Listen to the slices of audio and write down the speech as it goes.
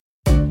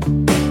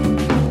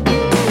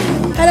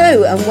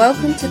And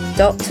welcome to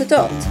Dot,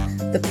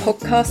 the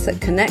podcast that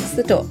connects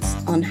the dots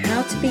on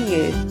how to be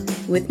you,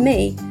 with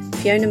me,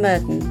 Fiona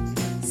Murden,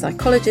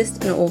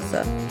 psychologist and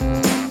author.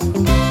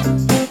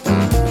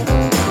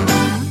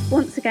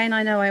 Once again,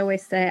 I know I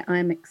always say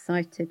I'm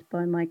excited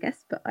by my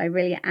guest, but I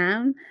really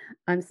am.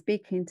 I'm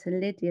speaking to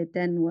Lydia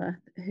Denworth,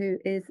 who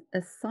is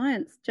a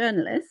science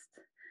journalist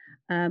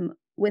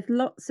with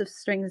lots of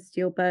strings to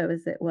your bow,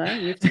 as it were.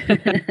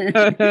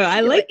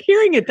 I like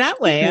hearing it that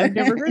way. I've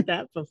never heard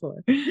that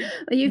before. Well,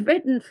 you've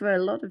written for a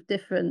lot of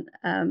different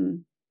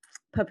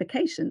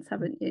publications,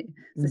 haven't you?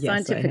 So Yes,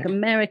 Scientific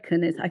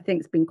American I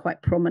think, has been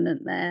quite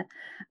prominent there.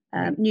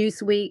 Right.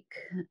 Newsweek,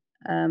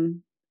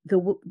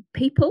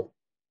 People.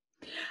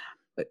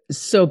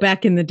 So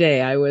back in the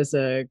day, I was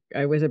a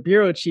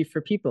bureau chief for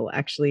People,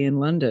 actually,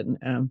 in London.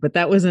 But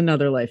that was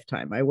another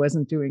lifetime. I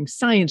wasn't doing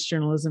science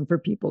journalism for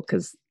People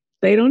because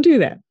they don't do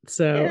that.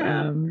 So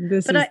yeah.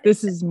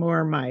 This is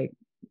more my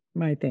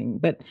thing.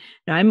 But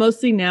I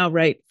mostly now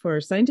write for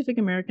Scientific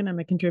American. I'm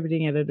a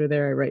contributing editor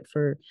there. I write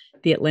for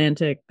The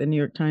Atlantic, the New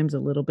York Times a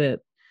little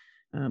bit.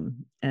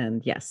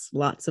 And yes,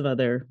 lots of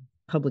other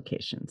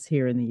publications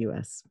here in the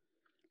US.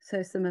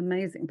 So some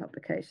amazing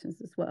publications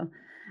as well.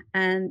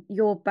 And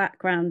your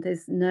background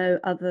is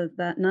none other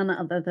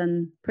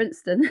than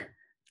Princeton.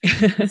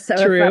 So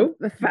True.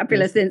 a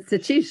fabulous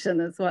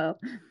institution as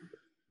well.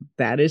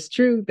 That is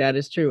true.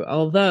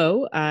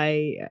 Although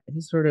I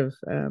sort of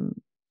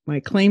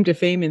my claim to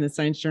fame in the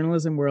science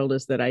journalism world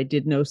is that I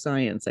did no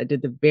science. I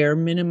did the bare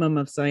minimum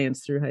of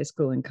science through high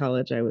school and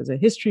college. I was a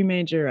history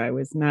major.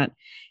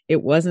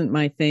 It wasn't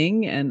my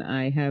thing. And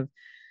I have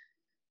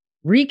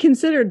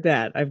reconsidered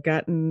that. I've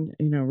gotten,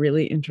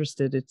 really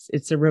interested.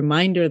 It's a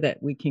reminder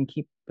that we can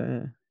keep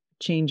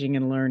changing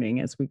and learning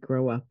as we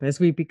grow up, as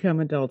we become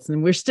adults,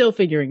 and we're still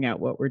figuring out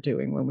what we're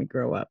doing when we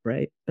grow up,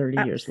 right? 30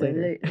 years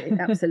later.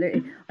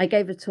 Absolutely. I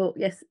gave a talk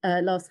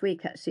last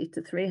week actually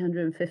to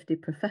 350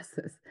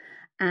 professors,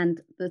 and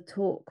the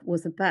talk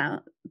was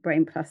about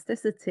brain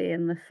plasticity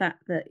and the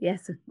fact that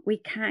yes, we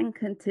can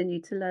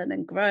continue to learn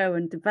and grow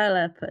and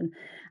develop, and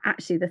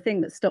actually the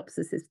thing that stops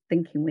us is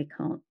thinking we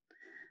can't.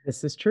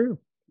 This is true.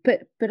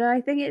 But I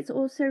think it's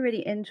also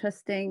really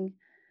interesting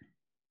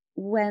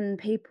when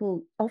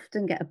people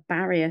often get a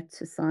barrier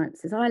to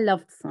sciences. I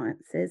loved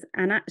sciences,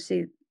 and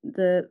actually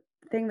the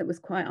thing that was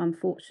quite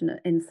unfortunate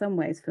in some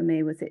ways for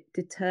me was it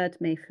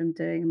deterred me from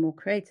doing more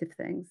creative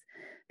things,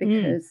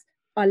 because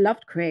I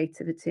loved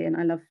creativity and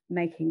I loved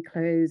making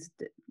clothes,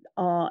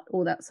 art,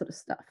 all that sort of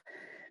stuff.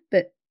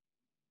 But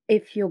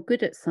if you're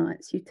good at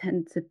science, you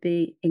tend to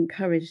be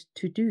encouraged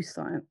to do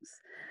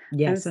science.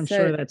 Yes, I'm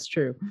sure that's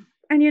true.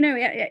 And,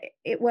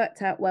 it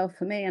worked out well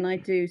for me, and I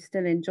do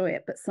still enjoy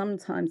it. But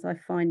sometimes I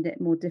find it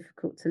more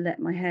difficult to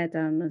let my hair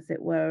down, as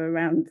it were,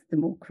 around the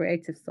more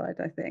creative side,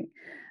 I think.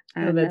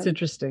 And, that's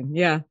interesting.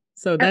 Yeah.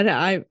 So that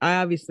I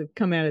obviously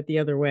come at it the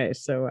other way.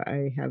 So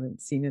I haven't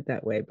seen it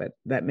that way, but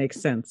that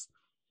makes sense.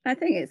 I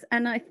think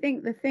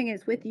the thing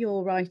is with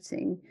your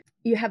writing,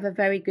 you have a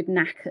very good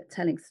knack at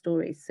telling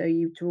stories. So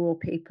you draw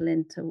people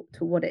into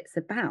what it's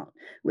about,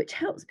 which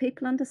helps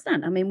people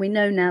understand. I mean, we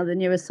know now the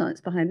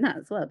neuroscience behind that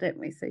as well, don't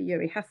we? So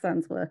Yuri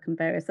Hassan's work and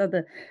various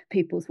other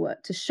people's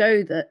work to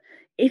show that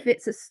if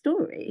it's a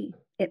story,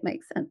 it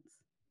makes sense.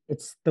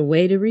 It's the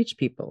way to reach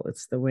people.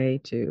 It's the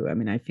way to,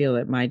 I feel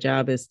that my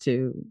job is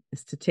to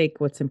take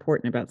what's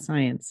important about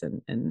science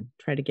and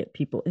try to get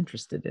people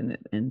interested in it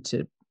and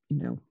to,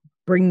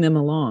 bring them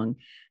along.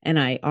 And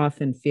I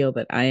often feel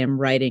that I am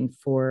writing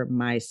for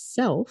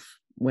myself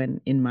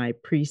when in my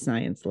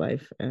pre-science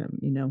life,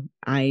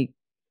 I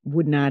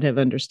would not have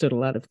understood a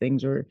lot of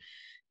things or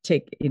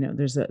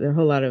there's a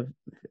whole lot of,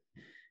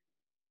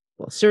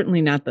 well,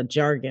 certainly not the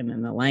jargon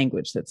and the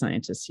language that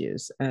scientists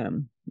use,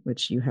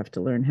 which you have to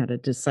learn how to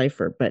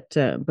decipher,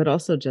 but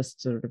also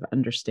just sort of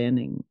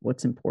understanding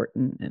what's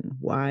important and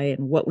why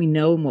and what we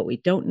know and what we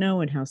don't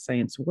know and how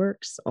science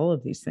works, all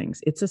of these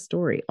things. It's a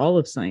story. All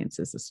of science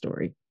is a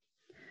story.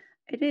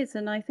 It is.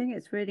 And I think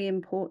it's really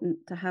important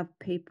to have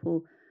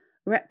people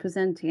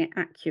representing it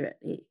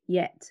accurately,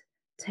 yet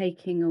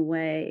taking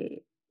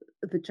away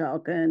the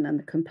jargon and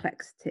the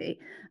complexity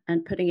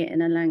and putting it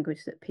in a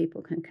language that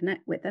people can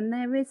connect with. And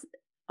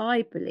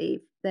I believe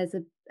there's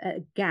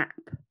a gap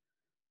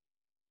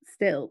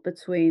still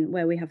between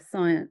where we have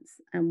science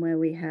and where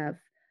we have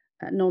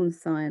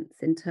non-science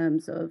in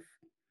terms of,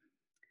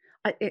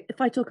 if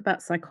I talk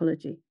about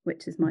psychology,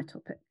 which is my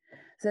topic,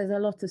 so there's a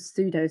lot of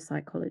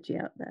pseudo-psychology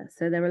out there.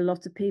 So there are a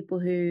lot of people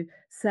who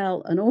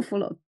sell an awful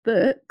lot of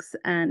books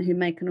and who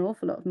make an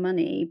awful lot of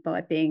money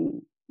by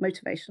being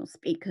motivational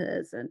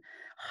speakers and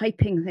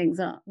hyping things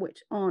up, which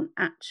aren't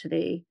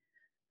actually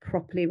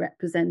properly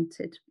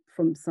represented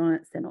from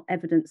science. They're not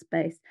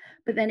evidence-based.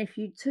 But then if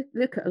you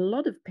look at a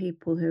lot of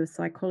people who are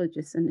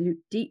psychologists and who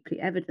are deeply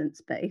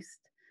evidence-based,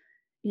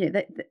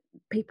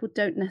 people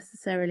don't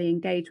necessarily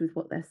engage with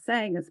what they're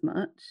saying as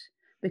much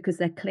because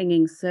they're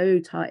clinging so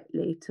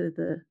tightly to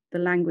the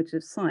language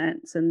of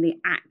science and the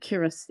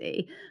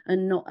accuracy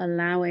and not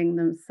allowing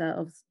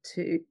themselves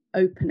to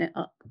open it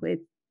up with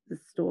the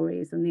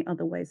stories and the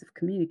other ways of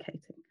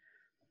communicating.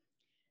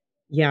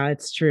 Yeah,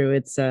 it's true.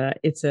 It's a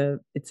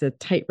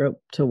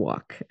tightrope to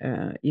walk,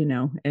 and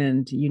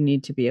you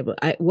need to be able.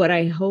 What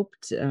I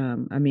hoped,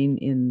 I mean,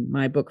 in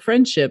my book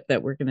Friendship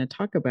that we're going to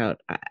talk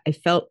about, I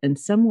felt in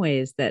some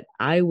ways that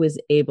I was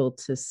able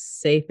to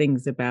say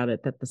things about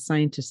it that the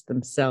scientists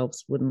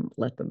themselves wouldn't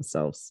let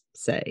themselves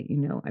say.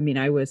 I mean,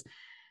 I was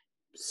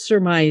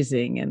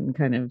surmising and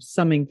kind of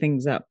summing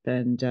things up,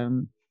 and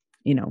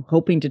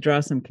hoping to draw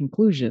some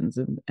conclusions,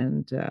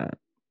 and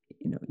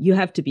you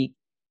have to be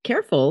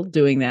careful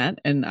doing that.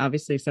 And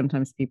obviously,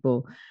 sometimes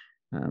people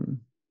um,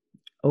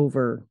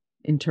 over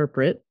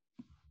interpret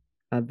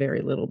a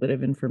very little bit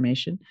of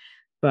information.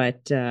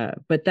 But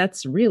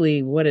that's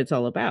really what it's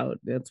all about.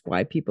 That's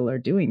why people are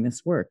doing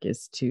this work,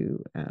 is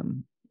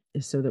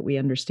so that we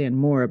understand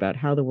more about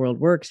how the world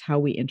works, how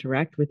we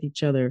interact with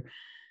each other,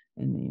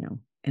 and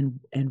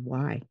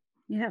why.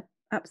 Yeah,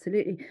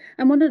 absolutely.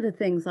 And one of the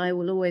things I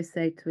will always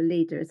say to a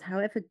leader is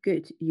however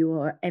good you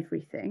are at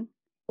everything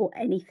or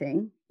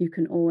anything, you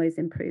can always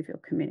improve your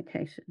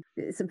communication.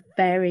 It's a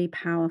very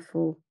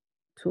powerful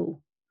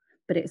tool,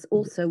 but it's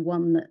also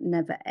one that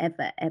never,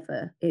 ever,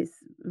 ever is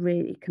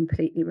really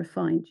completely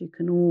refined. You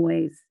can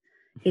always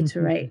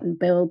iterate and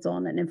build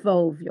on and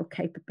evolve your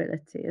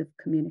capability of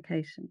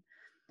communication.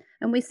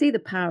 And we see the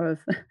power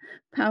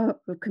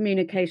of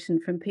communication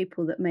from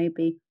people that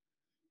maybe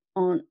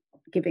aren't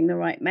giving the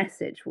right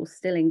message will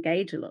still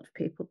engage a lot of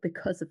people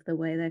because of the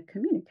way they're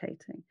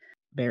communicating.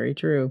 Very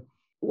true.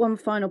 One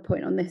final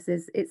point on this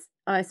is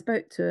I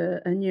spoke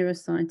to a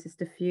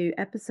neuroscientist a few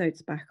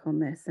episodes back on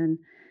this, and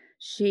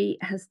she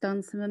has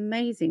done some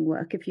amazing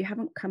work. If you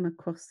haven't come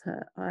across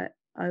her,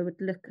 I would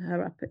look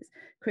her up. It's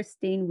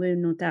Christine Wu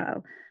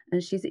Nordau,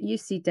 and she's at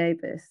UC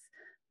Davis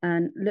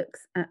and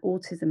looks at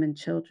autism in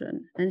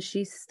children. And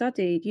she's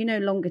studied,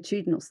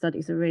 longitudinal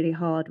studies are really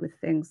hard with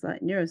things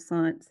like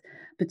neuroscience,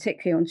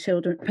 particularly on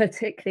children,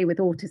 particularly with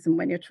autism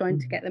when you're trying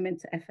to get them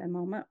into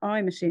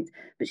fMRI machines.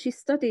 But she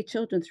studied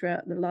children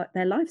throughout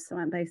their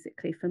lifespan,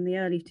 basically from the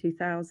early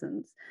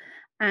 2000s.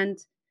 And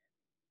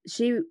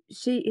she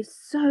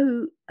is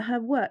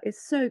her work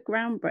is so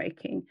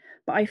groundbreaking,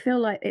 but I feel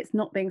like it's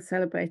not being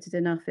celebrated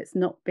enough. It's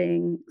not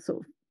being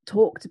sort of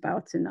talked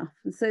about enough.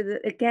 And so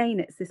that again,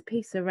 it's this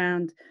piece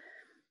around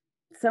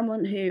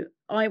someone who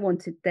I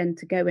wanted then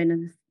to go in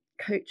and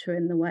coach her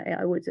in the way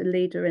I would a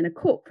leader in a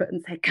corporate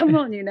and say, come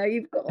on,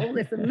 you've got all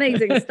this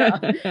amazing stuff.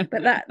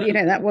 But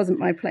that wasn't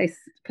my place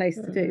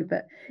to do.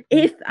 But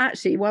if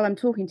actually, while I'm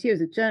talking to you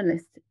as a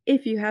journalist,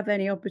 if you have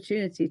any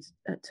opportunity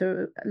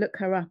to look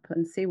her up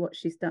and see what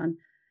she's done,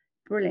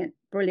 brilliant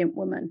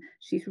woman.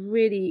 She's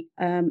really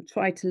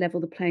tried to level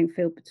the playing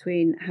field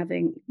between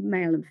having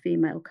male and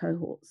female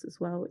cohorts as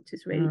well, which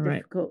is really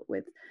difficult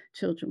with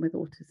children with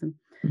autism.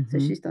 So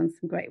she's done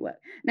some great work.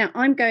 Now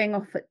I'm going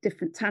off at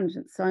different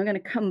tangents, so I'm going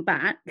to come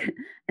back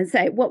and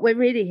say what we're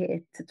really here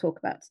to talk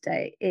about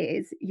today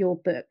is your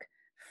book,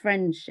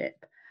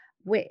 Friendship,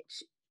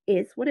 which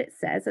is what it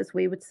says, as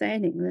we would say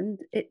in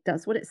England. It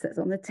does what it says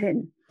on the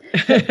tin.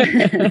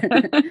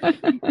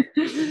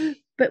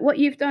 But what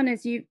you've done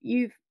is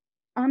you've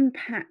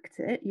unpacked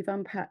it. You've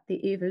unpacked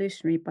the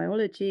evolutionary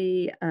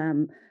biology,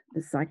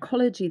 the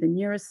psychology, the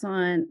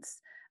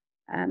neuroscience,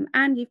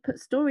 and you've put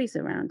stories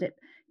around it.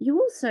 You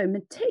also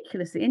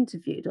meticulously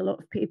interviewed a lot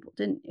of people,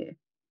 didn't you?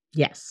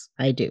 Yes,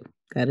 I do.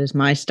 That is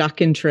my stock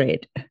in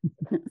trade.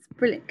 That's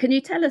brilliant. Can you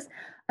tell us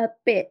a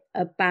bit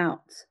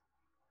about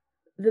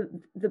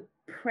the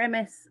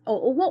premise,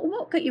 or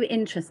what got you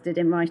interested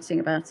in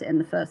writing about it in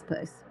the first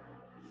place?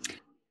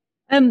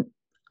 I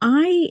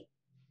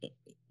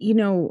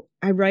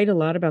write a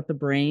lot about the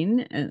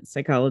brain and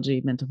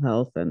psychology, mental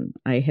health, and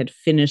I had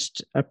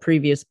finished a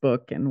previous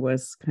book and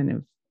was kind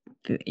of,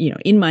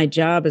 in my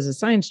job as a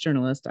science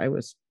journalist, I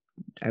was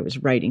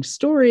writing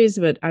stories,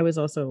 but I was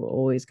also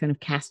always kind of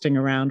casting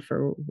around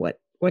for what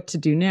to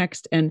do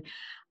next. And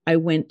I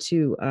went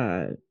to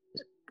a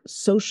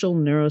social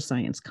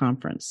neuroscience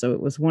conference. So it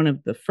was one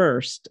of the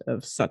first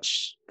of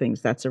such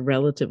things. That's a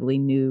relatively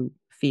new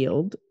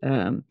field.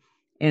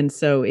 And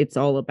so it's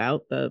all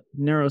about the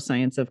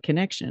neuroscience of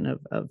connection,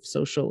 of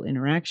social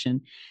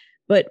interaction.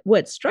 But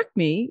what struck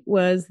me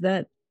was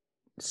that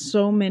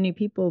so many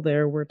people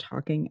there were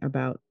talking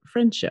about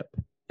friendship.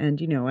 And,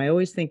 I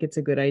always think it's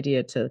a good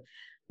idea to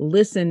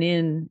listen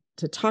in,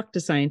 to talk to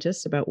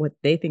scientists about what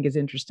they think is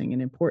interesting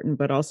and important,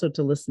 but also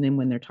to listen in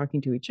when they're talking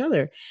to each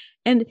other.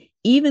 And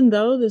even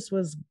though this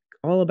was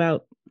all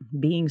about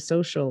being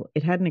social,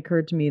 it hadn't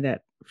occurred to me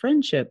that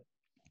friendship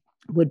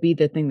would be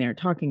the thing they're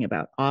talking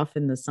about.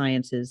 Often the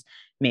sciences,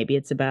 maybe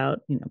it's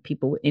about,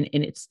 people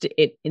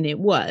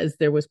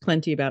there was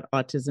plenty about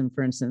autism,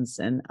 for instance,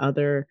 and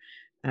other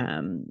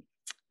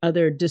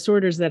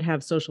disorders that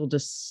have social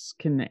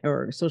disconnect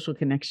or social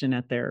connection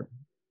at their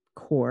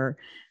core.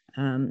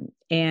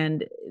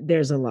 And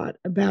there's a lot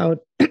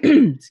about,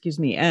 excuse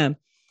me,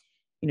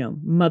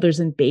 mothers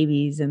and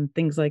babies and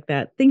things like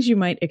that, things you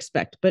might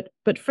expect. But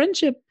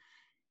friendship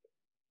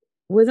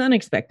was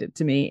unexpected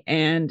to me.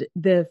 And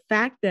the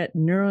fact that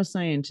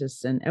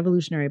neuroscientists and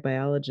evolutionary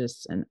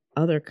biologists and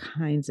other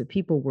kinds of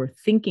people were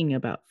thinking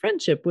about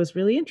friendship was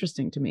really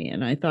interesting to me.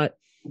 And I thought,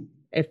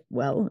 if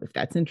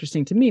that's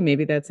interesting to me,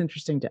 maybe that's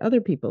interesting to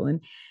other people.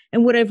 And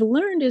what I've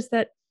learned is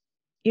that,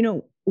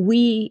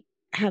 we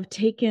have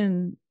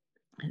taken,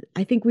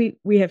 I think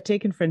we have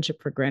taken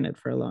friendship for granted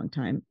for a long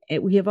time.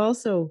 We have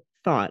also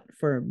thought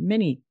for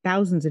many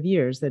thousands of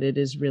years that it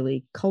is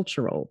really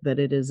cultural, that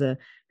it is a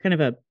kind of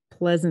a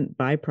pleasant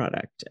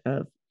byproduct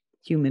of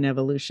human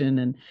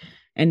evolution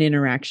and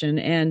interaction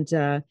and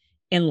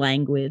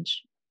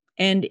language.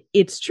 And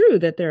it's true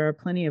that there are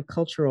plenty of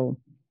cultural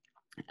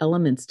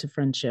elements to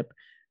friendship,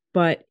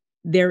 but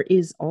there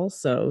is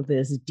also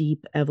this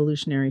deep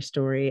evolutionary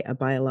story, a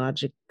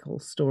biological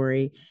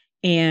story.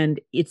 And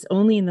it's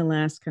only in the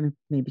last kind of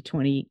maybe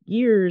 20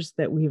 years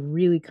that we've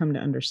really come to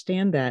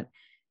understand that,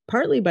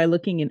 partly by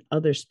looking in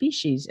other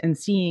species and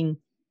seeing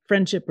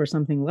friendship or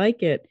something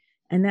like it.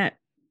 And that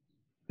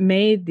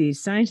made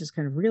these scientists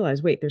kind of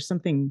realize, wait, there's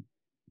something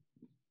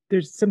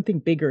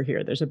bigger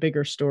here. There's a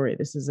bigger story.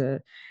 This is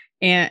a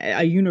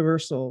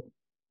universal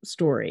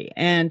story.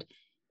 And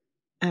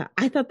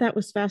I thought that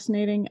was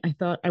fascinating. I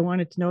thought I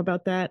wanted to know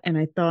about that. And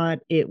I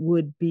thought it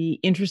would be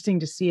interesting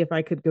to see if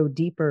I could go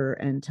deeper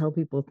and tell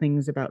people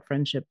things about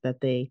friendship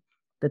that they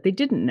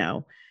didn't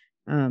know.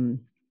 And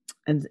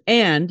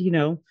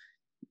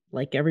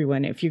like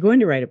everyone, if you're going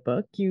to write a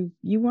book, you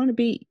want to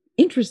be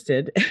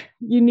interested.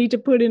 You need to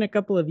put in a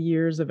couple of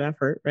years of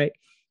effort, right?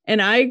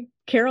 And I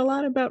care a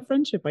lot about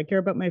friendship. I care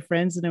about my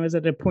friends. And I was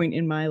at a point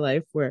in my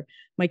life where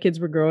my kids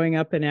were growing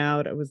up and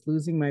out. I was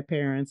losing my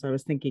parents. I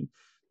was thinking,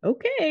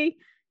 okay,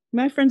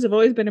 my friends have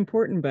always been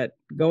important, but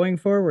going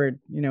forward,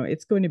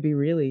 it's going to be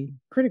really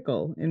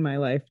critical in my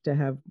life to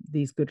have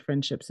these good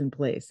friendships in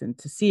place and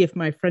to see if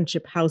my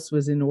friendship house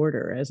was in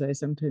order, as I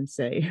sometimes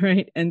say,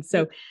 right? And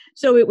so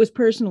it was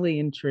personally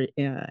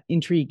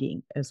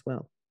intriguing as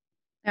well.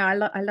 Yeah,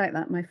 I like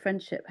that. My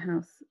friendship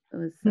house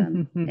was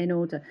in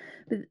order.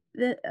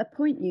 But a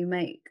point you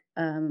make,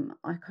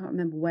 I can't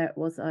remember where it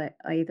was. I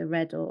either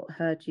read or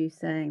heard you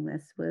saying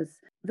this, was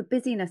the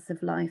busyness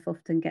of life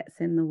often gets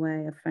in the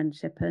way of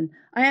friendship. And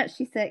I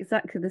actually say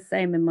exactly the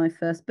same in my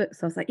first book.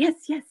 So I was like, yes,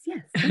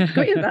 I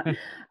agree with that.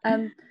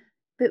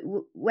 But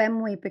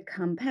when we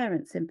become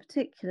parents in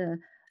particular,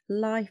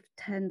 life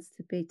tends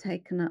to be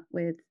taken up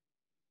with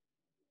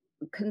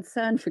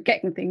concern for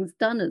getting things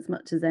done as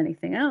much as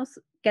anything else.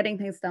 Getting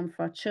things done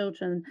for our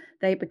children,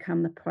 they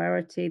become the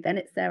priority. Then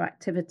it's their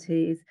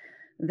activities.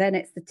 Then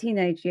it's the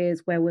teenage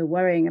years where we're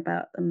worrying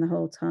about them the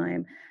whole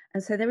time.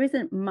 And so there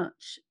isn't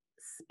much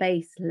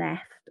space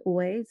left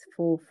always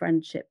for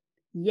friendship.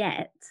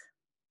 Yet,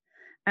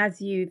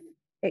 as you've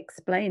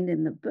explained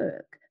in the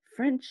book,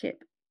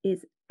 friendship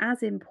is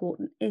as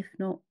important, if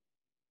not,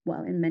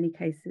 well, in many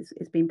cases,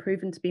 it's been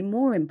proven to be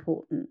more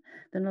important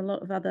than a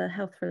lot of other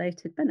health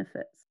related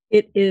benefits.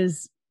 It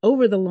is,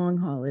 over the long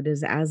haul, it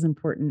is as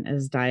important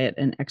as diet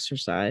and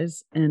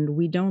exercise. And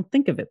we don't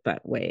think of it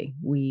that way.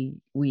 We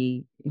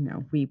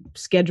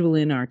schedule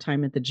in our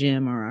time at the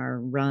gym or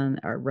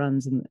our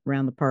runs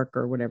around the park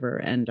or whatever.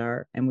 And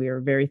we are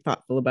very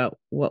thoughtful about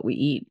what we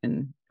eat,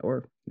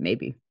 or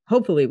maybe,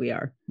 hopefully we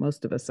are,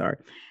 most of us are.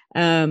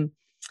 And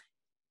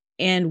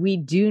we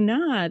do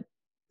not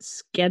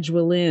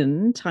schedule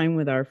in time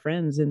with our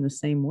friends in the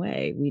same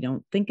way. We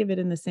don't think of it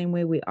in the same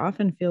way. We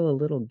often feel a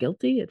little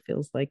guilty. It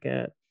feels like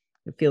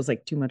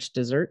too much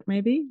dessert,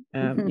 maybe,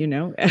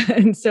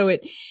 and so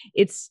it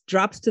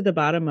drops to the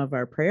bottom of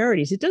our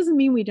priorities. It doesn't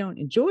mean we don't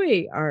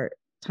enjoy our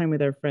time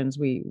with our friends.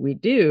 We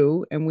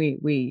do, and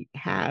we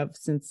have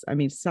since. I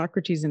mean,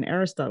 Socrates and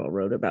Aristotle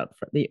wrote about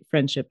the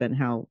friendship and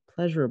how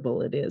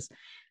pleasurable it is.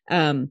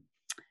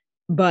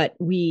 But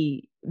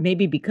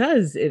maybe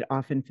because it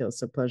often feels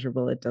so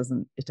pleasurable, it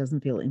doesn't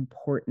feel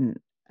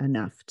important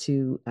enough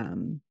to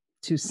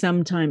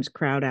sometimes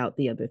crowd out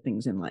the other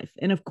things in life.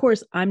 And of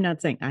course, I'm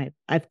not saying I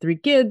have 3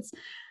 kids,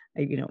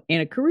 and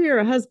a career,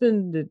 a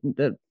husband.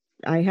 That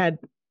I have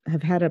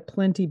had a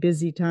plenty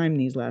busy time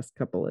these last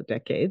couple of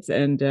decades,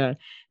 and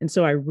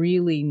so I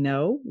really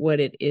know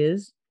what it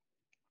is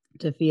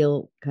to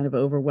feel kind of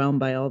overwhelmed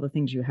by all the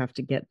things you have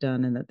to get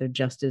done, and that there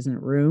just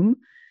isn't room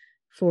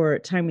for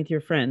time with your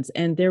friends.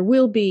 And there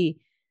will be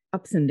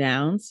ups and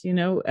downs,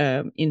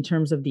 in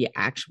terms of the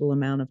actual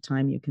amount of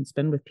time you can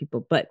spend with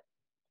people. But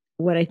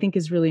what I think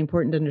is really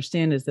important to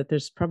understand is that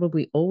there's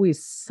probably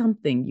always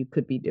something you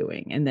could be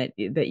doing, and that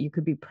you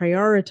could be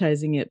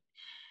prioritizing it,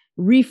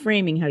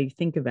 reframing how you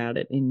think about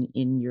it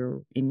in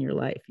your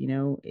life.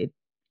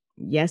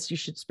 Yes, you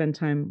should spend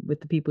time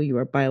with the people you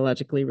are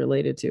biologically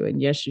related to.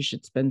 And yes, you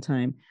should spend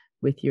time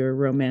with your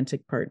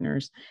romantic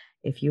partners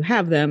if you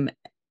have them.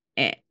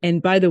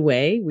 And by the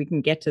way, we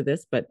can get to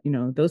this, but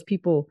those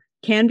people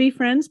can be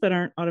friends, but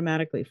aren't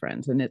automatically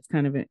friends. And it's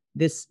kind of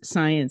this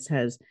science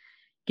has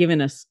given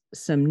us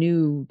some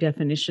new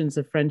definitions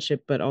of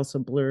friendship, but also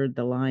blurred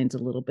the lines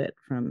a little bit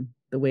from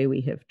the way we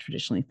have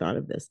traditionally thought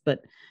of this. But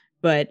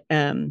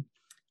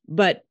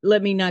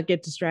let me not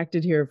get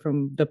distracted here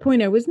from the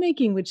point I was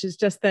making, which is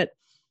just that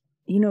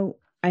you know,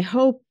 I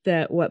hope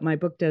that what my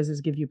book does is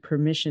give you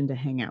permission to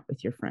hang out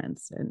with your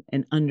friends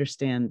and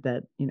understand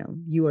that, you know,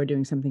 you are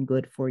doing something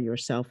good for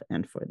yourself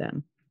and for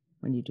them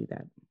when you do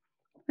that.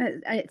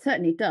 It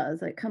certainly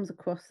does. It comes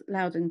across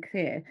loud and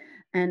clear.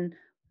 And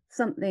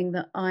something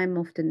that I'm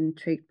often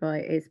intrigued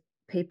by is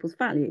people's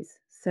values.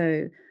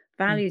 So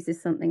Mm. values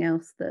is something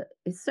else that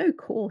is so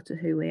core to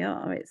who we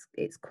are.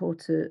 It's core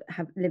to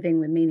have living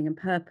with meaning and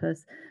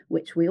purpose,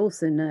 which we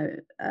also know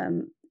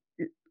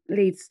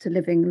leads to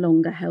living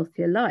longer,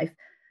 healthier life.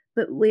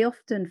 But we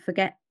often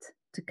forget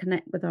to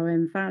connect with our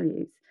own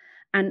values.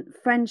 And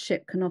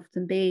friendship can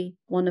often be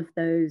one of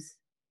those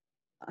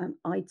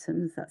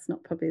items. That's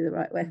not probably the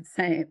right way of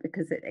saying it,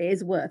 because it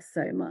is worth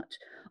so much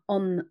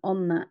on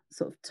that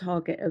sort of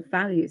target of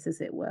values,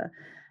 as it were.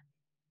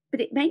 But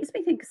it makes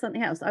me think of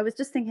something else. I was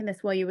just thinking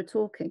this while you were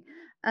talking.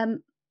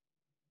 um,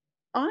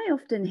 I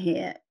often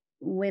hear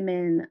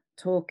women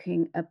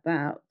talking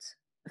about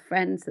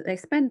friends that they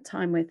spend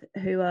time with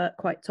who are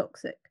quite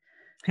toxic,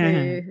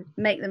 who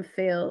make them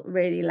feel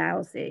really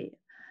lousy.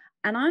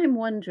 And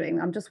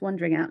I'm just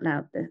wondering out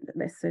loud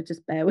this, so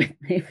just bear with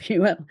me if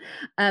you will.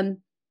 Um,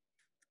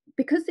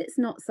 because it's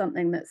not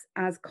something that's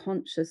as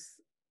conscious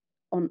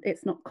on,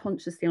 it's not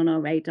consciously on our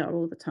radar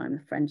all the time,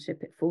 the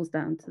friendship, it falls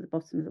down to the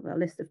bottom of our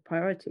list of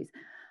priorities.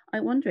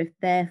 I wonder if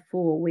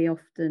therefore we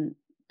often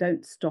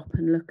don't stop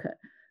and look at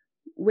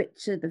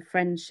which are the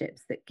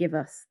friendships that give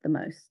us the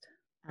most.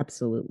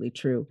 Absolutely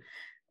true.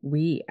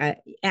 We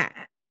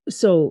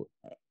so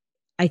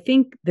I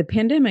think the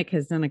pandemic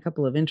has done a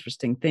couple of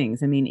interesting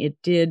things. I mean,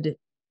 it did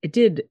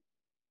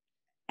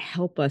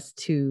help us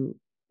to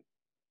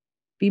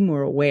be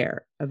more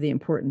aware of the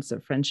importance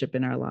of friendship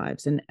in our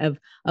lives and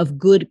of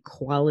good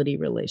quality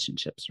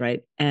relationships,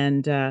 right?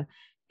 And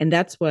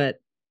that's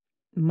what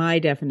my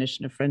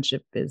definition of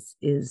friendship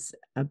is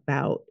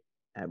about,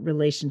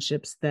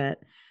 relationships that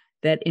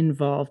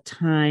involve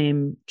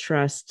time,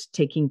 trust,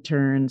 taking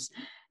turns.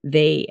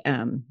 They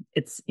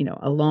It's, you know,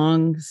 a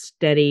long,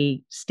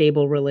 steady,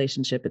 stable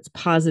relationship. It's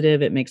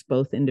positive, it makes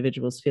both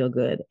individuals feel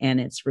good, and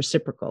it's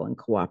reciprocal and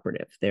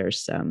cooperative.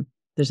 There's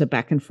a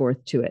back and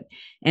forth to it,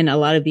 and a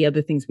lot of the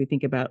other things we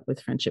think about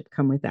with friendship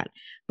come with that.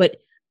 But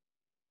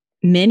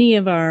many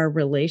of our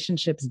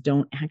relationships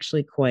don't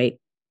actually quite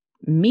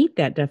meet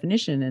that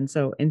definition. And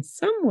so in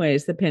some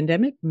ways the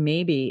pandemic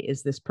maybe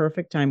is this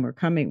perfect time. We're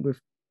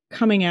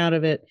coming out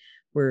of it.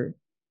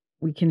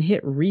 We can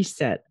hit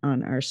reset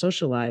on our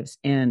social lives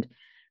and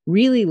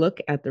really look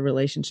at the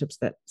relationships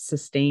that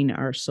sustain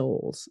our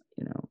souls,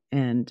 you know,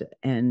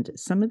 and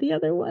some of the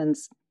other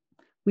ones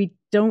we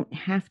don't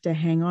have to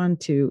hang on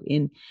to.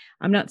 In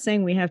I'm not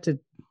saying we have to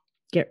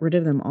get rid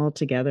of them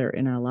altogether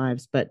in our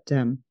lives, but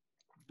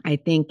I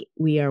think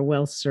we are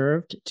well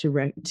served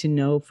to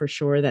know for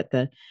sure that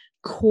the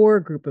core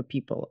group of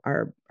people,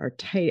 are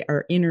tight,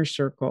 our inner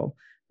circle,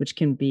 which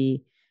can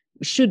be,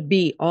 should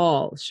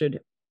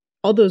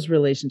all those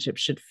relationships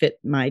should fit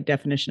my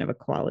definition of a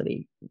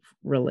quality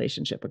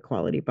relationship, a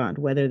quality bond,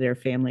 whether they're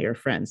family or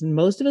friends. And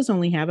most of us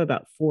only have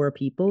about 4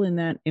 people in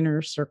that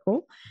inner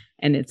circle,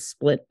 and it's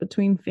split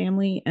between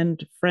family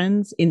and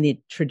friends in the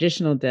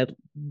traditional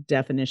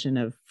definition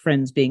of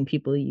friends being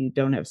people you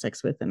don't have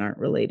sex with and aren't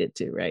related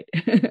to, right?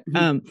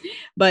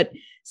 But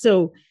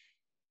so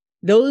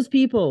those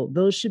people,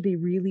 those should be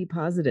really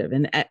positive.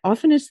 And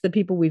often it's the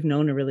people we've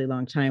known a really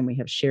long time, we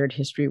have shared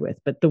history with.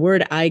 But the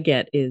word I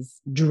get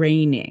is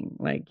draining.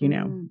 Like, you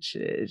know,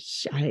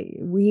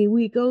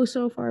 we go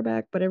so far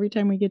back, but every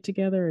time we get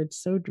together, it's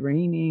so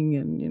draining.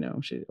 And, you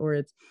know,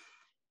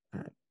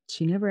 uh,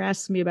 she never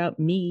asks me about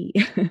me,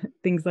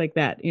 things like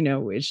that. You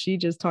know, she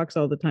just talks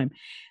all the time.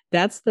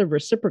 That's the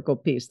reciprocal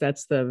piece.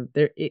 That's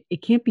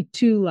it can't be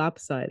too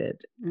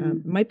lopsided.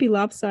 It might be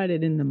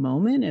lopsided in the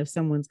moment if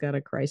someone's got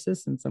a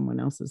crisis and someone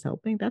else is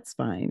helping. That's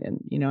fine. And,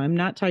 you know, I'm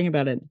not talking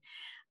about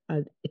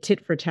a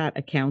tit for tat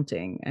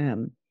accounting,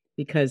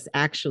 because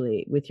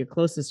actually with your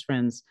closest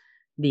friends,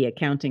 the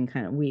accounting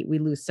kind of, we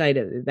lose sight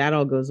of it. That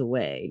all goes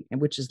away, and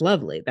which is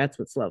lovely. That's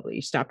what's lovely.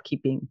 You stop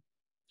keeping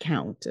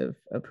count of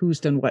who's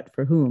done what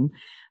for whom.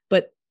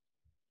 But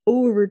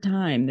over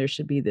time there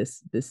should be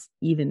this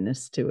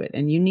evenness to it,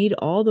 and you need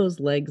all those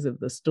legs of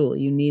the stool.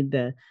 You need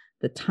the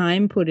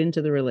time put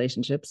into the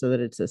relationship so that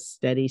it's a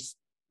steady,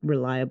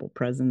 reliable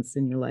presence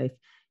in your life.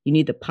 You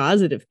need the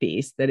positive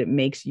piece, that it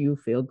makes you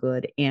feel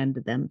good and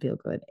them feel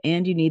good,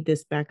 and you need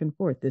this back and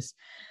forth, this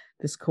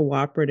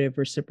cooperative,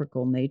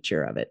 reciprocal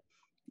nature of it.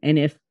 And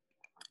if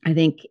I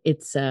think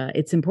it's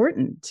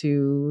important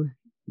to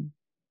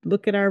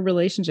look at our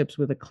relationships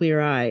with a clear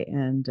eye,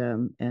 and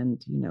you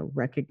know,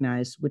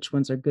 recognize which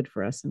ones are good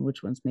for us and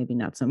which ones maybe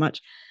not so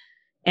much.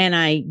 And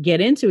I get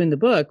into in the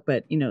book,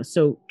 but you know,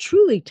 so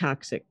truly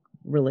toxic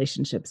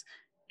relationships,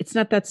 it's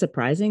not that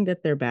surprising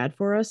that they're bad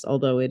for us,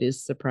 although it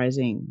is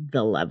surprising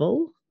the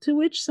level to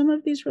which some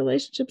of these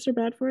relationships are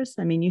bad for us.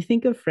 I mean, you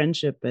think of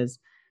friendship as,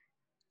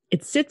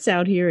 it sits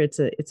out here, it's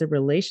a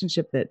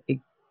relationship that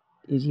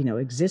is, you know,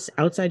 exists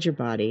outside your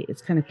body.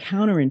 It's kind of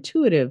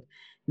counterintuitive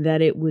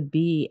that it would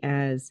be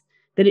as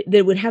that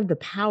it would have the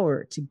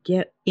power to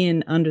get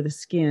in under the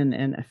skin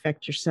and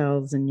affect your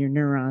cells and your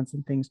neurons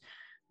and things.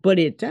 But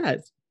it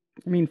does.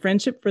 I mean,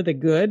 friendship for the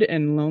good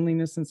and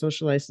loneliness and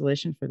social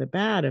isolation for the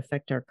bad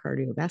affect our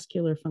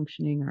cardiovascular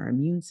functioning, our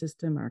immune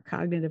system, our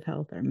cognitive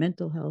health, our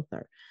mental health,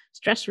 our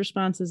stress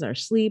responses, our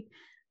sleep,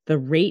 the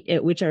rate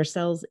at which our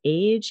cells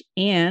age,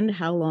 and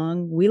how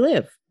long we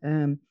live.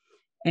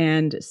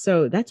 And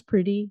so that's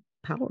pretty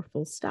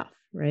powerful stuff,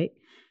 right?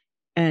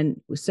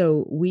 And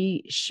so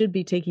we should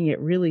be taking it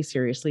really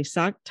seriously.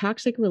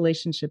 Toxic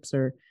relationships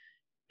are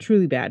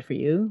truly bad for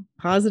you.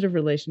 Positive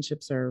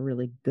relationships are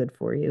really good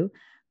for you.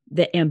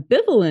 The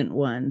ambivalent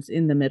ones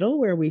in the middle,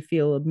 where we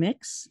feel a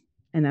mix,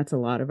 and that's a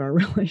lot of our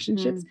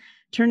relationships,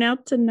 turn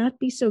out to not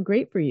be so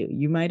great for you.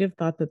 You might have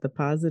thought that the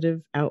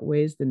positive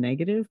outweighs the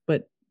negative,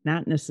 but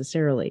not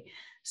necessarily.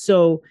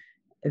 So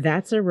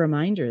that's a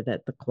reminder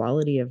that the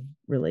quality of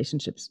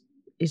relationships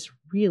is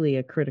really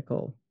a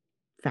critical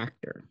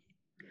factor.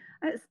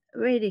 It's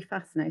really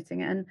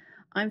fascinating. And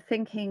I'm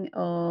thinking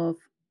of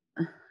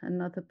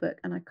another book,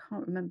 and I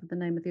can't remember the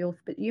name of the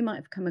author, but you might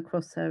have come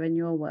across her in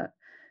your work.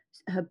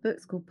 Her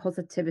book's called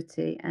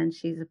Positivity, and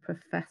she's a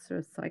professor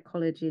of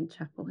psychology in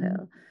Chapel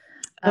Hill.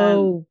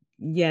 Oh,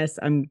 yes,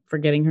 I'm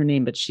forgetting her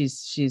name, but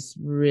she's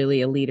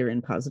really a leader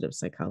in positive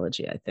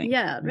psychology, I think.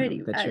 Yeah,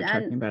 really. That you're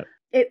talking about.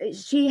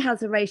 She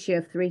has a ratio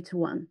of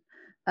 3-1,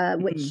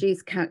 which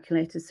she's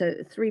calculated. So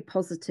 3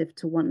 positive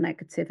to 1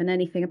 negative, and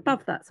anything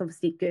above that's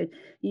obviously good.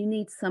 You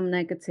need some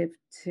negative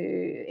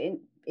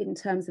in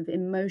terms of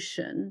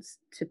emotions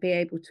to be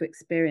able to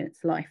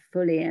experience life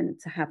fully and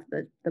to have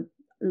the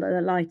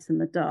light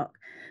and the dark.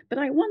 But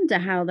I wonder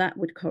how that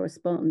would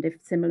correspond if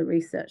similar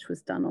research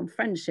was done on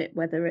friendship,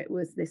 whether it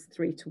was this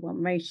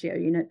 3-1 ratio.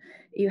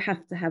 You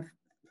have to have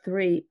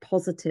 3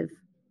 positive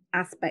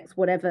aspects,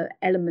 whatever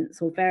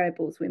elements or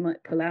variables we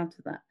might pull out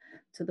of that,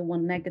 to the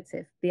 1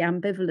 negative. The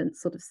ambivalence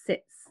sort of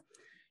sits.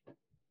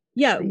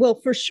 Yeah, well,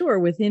 for sure,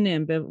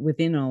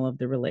 within all of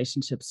the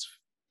relationships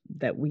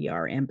that we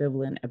are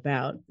ambivalent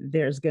about,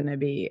 there's going to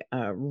be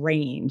a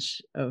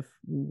range of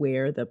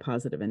where the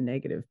positive and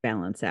negative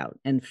balance out.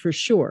 And for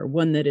sure,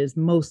 one that is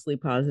mostly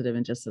positive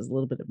and just has a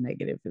little bit of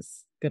negative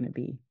is going to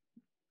be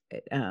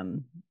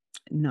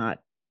not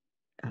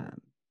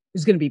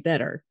is going to be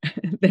better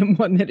than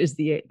one that is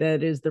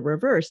the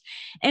reverse.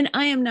 And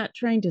I am not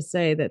trying to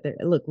say that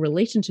look,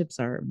 relationships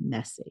are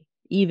messy,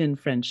 even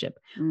friendship.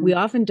 We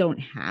often don't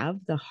have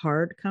the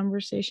hard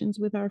conversations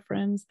with our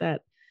friends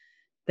that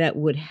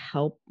would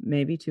help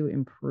maybe to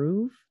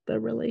improve the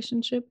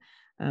relationship.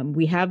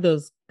 We have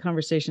those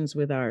conversations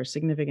with our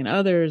significant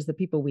others, the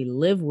people we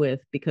live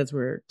with, because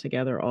we're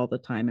together all the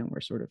time and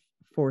we're sort of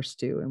forced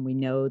to, and we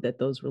know that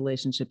those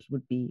relationships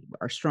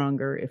are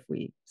stronger if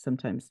we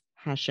sometimes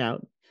hash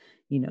out,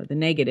 the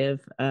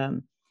negative.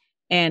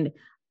 And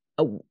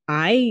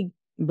I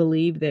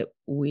believe that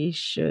we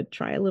should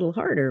try a little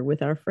harder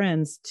with our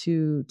friends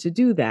to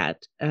do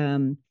that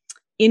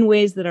in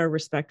ways that are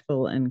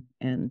respectful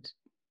and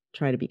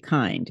try to be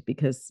kind,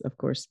 because of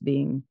course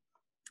being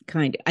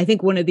kind, I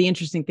think one of the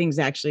interesting things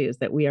actually is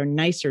that we are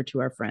nicer to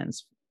our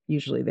friends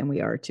usually than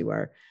we are to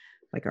our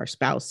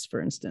spouse,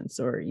 for instance.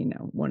 Or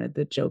one of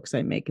the jokes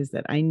I make is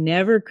that I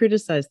never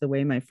criticize the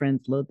way my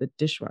friends load the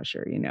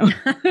dishwasher.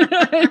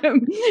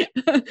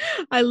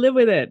 I live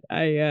with it.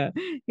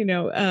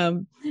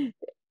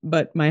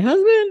 But my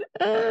husband,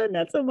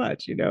 not so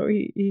much.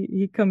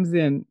 He comes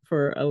in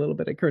for a little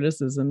bit of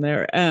criticism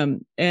there.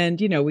 And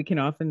we can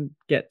often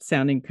get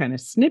sounding kind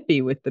of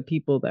snippy with the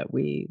people that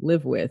we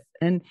live with,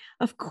 and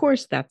of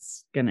course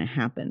that's going to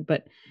happen.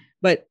 But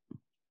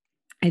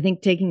I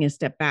think taking a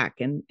step back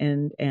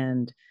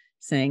and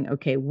saying,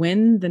 okay,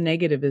 when the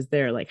negative is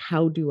there, like,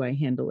 how do I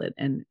handle it,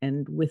 and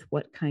with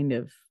what kind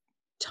of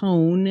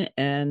tone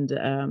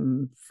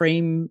and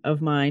frame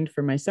of mind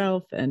for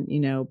myself, and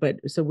but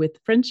so with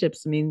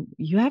friendships, I mean,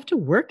 you have to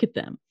work at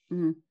them,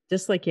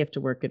 just like you have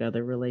to work at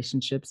other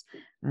relationships,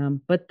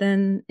 but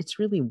then it's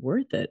really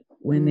worth it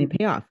when they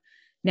pay off.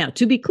 Now,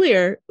 to be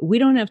clear, we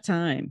don't have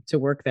time to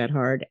work that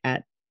hard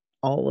at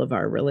all of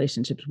our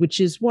relationships,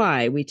 which is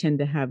why we tend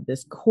to have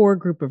this core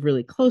group of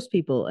really close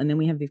people, and then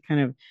we have these kind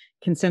of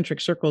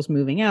concentric circles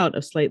moving out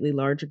of slightly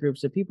larger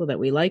groups of people that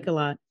we like a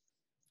lot,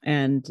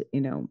 and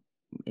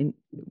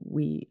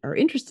we are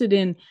interested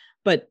in,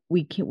 but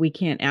we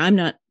can't. I'm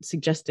not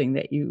suggesting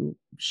that you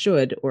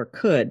should or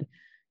could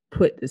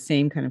put the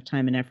same kind of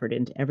time and effort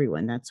into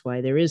everyone. That's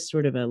why there is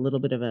sort of a little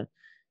bit of a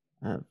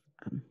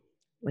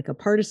like a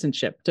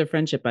partisanship to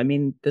friendship. I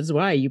mean, that's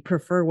why you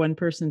prefer one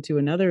person to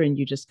another, and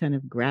you just kind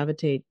of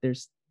gravitate.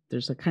 There's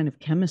a kind of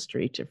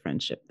chemistry to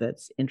friendship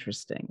that's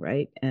interesting,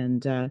 right?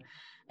 And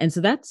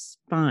so that's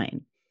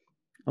fine.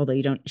 Although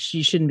you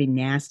shouldn't be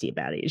nasty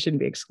about it. You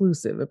shouldn't be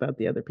exclusive about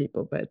the other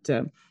people. But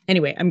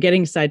anyway, I'm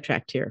getting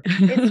sidetracked here.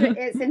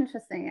 It's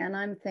interesting, and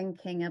I'm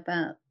thinking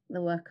about the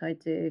work I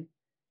do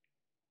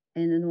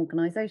in an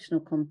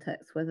organizational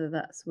context, whether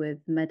that's with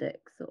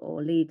medics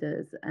or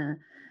leaders,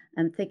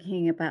 and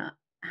thinking about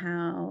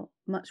how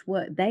much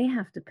work they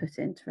have to put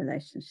into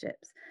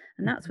relationships,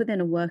 and that's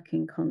within a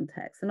working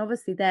context. And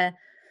obviously they're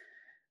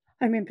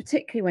I mean,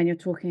 particularly when you're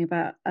talking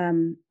about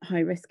high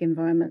risk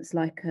environments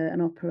like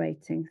an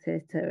operating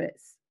theatre,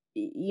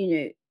 you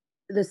know,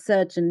 the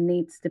surgeon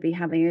needs to be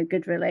having a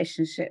good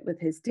relationship with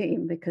his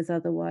team because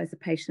otherwise the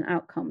patient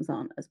outcomes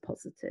aren't as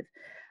positive.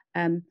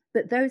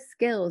 But those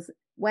skills,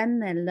 when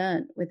they're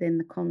learnt within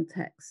the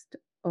context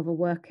of a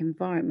work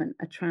environment,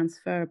 are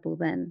transferable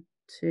then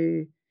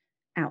to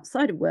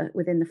outside of work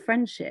within the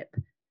friendship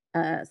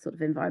sort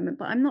of environment,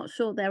 but I'm not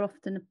sure they're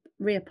often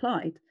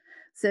reapplied.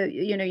 So,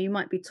 you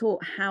might be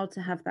taught how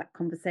to have that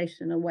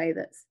conversation in a way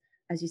that's,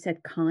 as you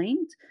said,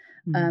 kind.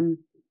 Mhm. Um,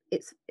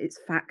 it's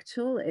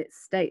factual. It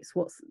states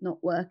what's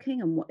not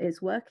working and what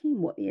is working,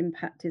 what the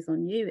impact is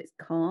on you. It's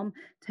calm,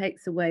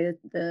 takes away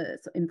the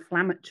sort of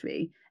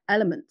inflammatory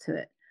element to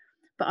it.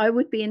 But I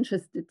would be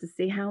interested to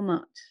see how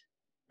much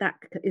that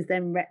is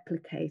then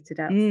replicated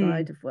Mm.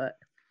 outside of work.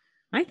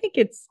 I think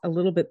it's a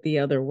little bit the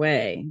other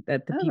way,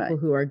 that the All people right.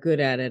 who are good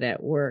at it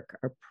at work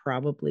are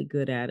probably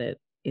good at it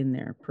in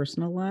their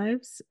personal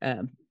lives.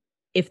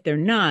 If they're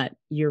not,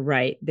 you're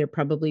right. They're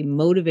probably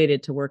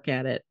motivated to work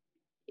at it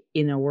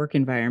in a work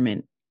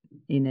environment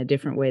in a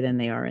different way than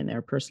they are in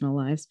their personal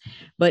lives.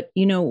 But,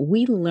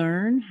 we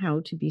learn how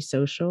to be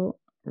social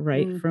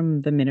right Mm,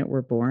 from the minute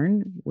we're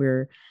born.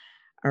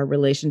 Our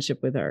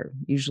relationship with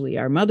usually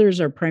our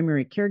mothers, our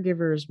primary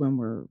caregivers when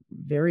we're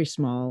very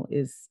small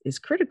is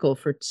critical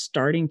for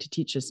starting to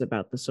teach us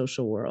about the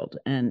social world.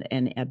 And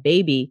a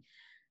baby,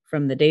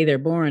 from the day they're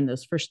born,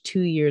 those first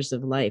 2 years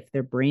of life,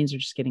 their brains are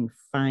just getting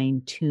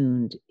fine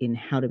tuned in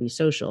how to be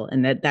social,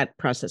 and that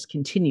process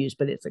continues.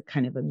 But it's a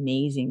kind of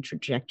amazing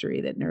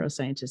trajectory that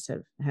neuroscientists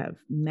have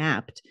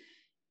mapped,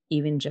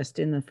 even just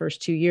in the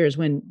first 2 years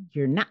when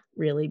you're not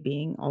really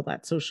being all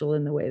that social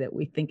in the way that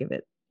we think of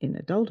it in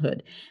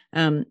adulthood.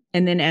 And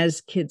then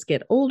as kids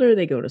get older,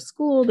 they go to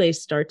school, they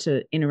start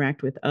to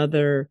interact with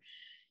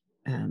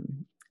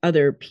um,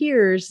 other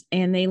peers,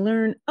 and they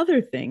learn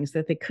other things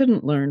that they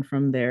couldn't learn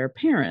from their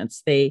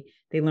parents. They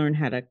learn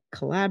how to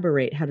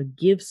collaborate, how to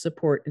give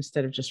support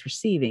instead of just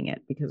receiving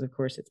it, because of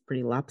course it's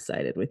pretty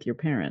lopsided with your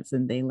parents.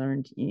 And they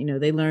learn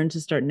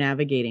to start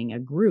navigating a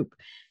group.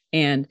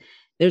 And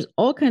there's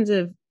all kinds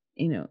of,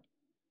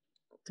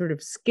 sort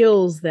of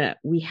skills that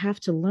we have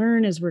to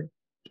learn as we're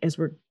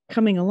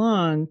coming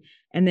along.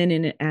 And then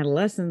in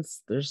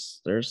adolescence,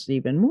 there's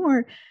even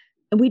more.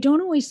 And we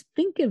don't always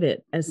think of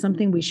it as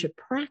something we should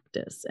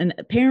practice. And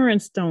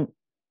parents don't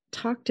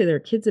talk to their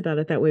kids about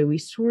it that way. We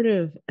sort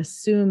of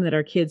assume that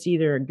our kids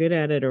either are good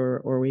at it,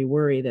 or we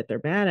worry that they're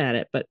bad at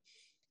it. But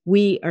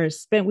we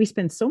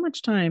spend so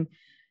much time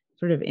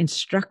sort of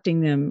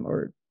instructing them,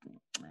 or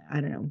I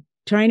don't know,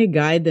 trying to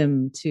guide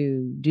them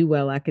to do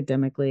well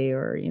academically,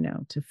 or,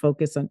 to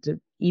focus on to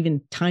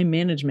even time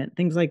management,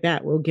 things like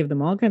that. We'll give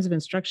them all kinds of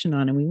instruction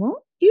on, and we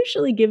won't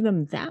usually give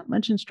them that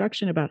much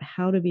instruction about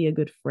how to be a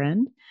good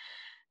friend.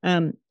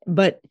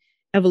 But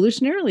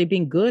evolutionarily,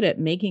 being good at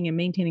making and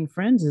maintaining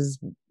friends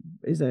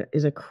is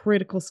a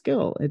critical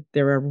skill.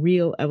 There are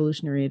real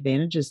evolutionary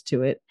advantages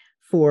to it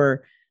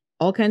for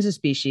all kinds of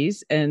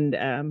species, and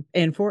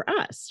for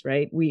us,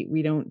 right?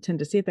 We don't tend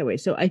to see it that way.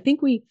 So I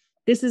think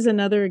this is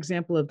another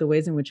example of the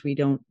ways in which we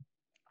don't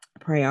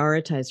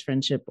prioritize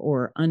friendship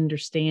or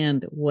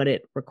understand what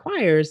it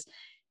requires.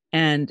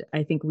 And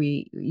I think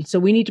we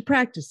need to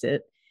practice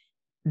it.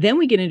 Then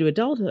we get into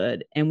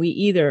adulthood, and we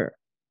either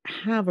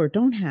have or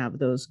don't have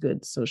those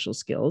good social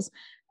skills.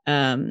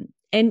 And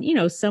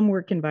some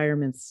work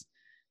environments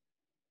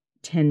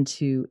tend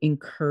to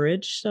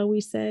encourage, shall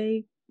we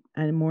say,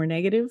 a more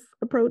negative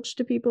approach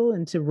to people,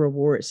 and to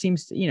reward.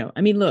 Seems to,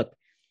 I mean, look,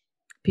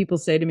 people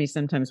say to me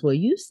sometimes, well,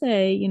 you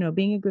say,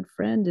 being a good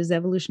friend is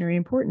evolutionary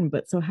important,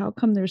 but so how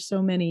come there's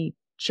so many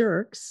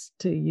jerks,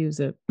 to use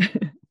a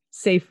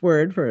safe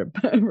word for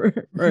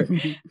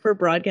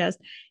broadcast?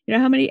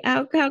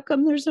 How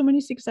come there's so many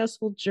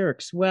successful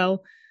jerks?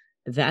 Well,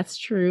 that's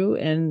true.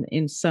 And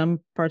in some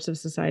parts of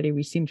society,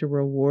 we seem to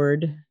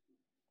reward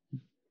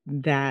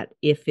that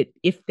if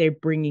they're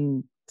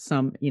bringing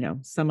some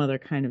other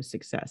kind of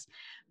success.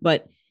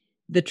 But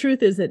the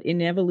truth is that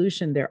in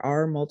evolution, there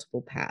are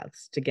multiple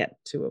paths to get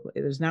to it.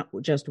 There's not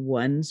just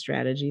one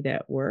strategy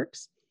that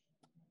works.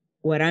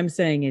 What I'm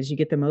saying is you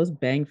get the most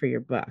bang for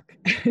your buck.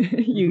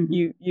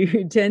 You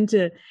tend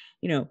to,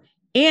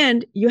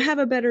 and you have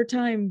a better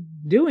time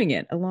doing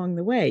it along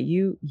the way.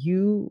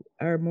 You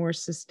are more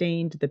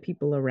sustained. The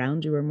people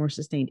around you are more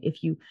sustained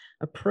if you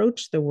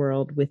approach the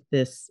world with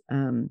this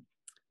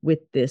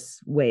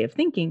way of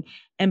thinking.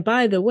 And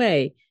by the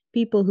way,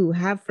 people who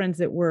have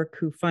friends at work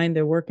who find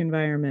their work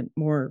environment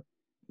more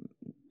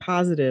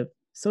positive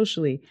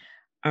socially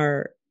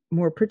are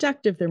more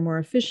productive, they're more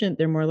efficient,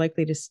 they're more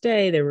likely to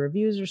stay, their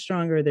reviews are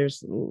stronger,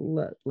 there's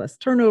less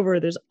turnover,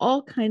 there's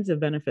all kinds of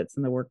benefits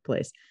in the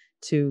workplace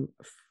to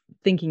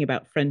thinking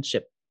about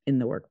friendship in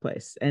the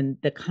workplace and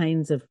the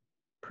kinds of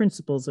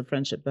principles of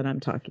friendship that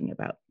I'm talking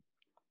about.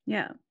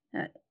 Yeah.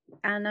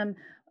 And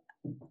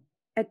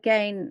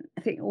again,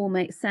 I think it all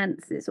makes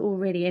sense. It's all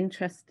really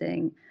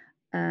interesting.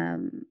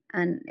 And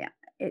yeah,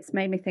 it's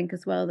made me think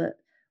as well that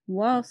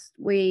whilst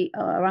we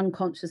are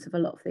unconscious of a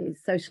lot of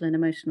these social and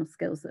emotional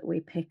skills that we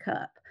pick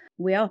up,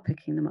 we are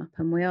picking them up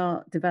and we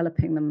are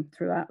developing them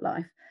throughout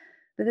life.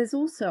 But there's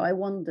also, I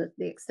wonder,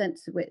 the extent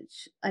to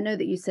which, I know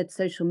that you said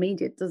social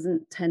media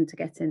doesn't tend to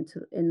get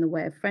in the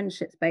way of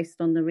friendships based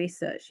on the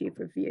research you've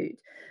reviewed,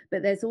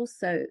 but there's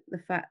also the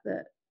fact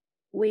that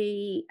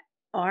we,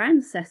 our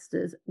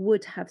ancestors,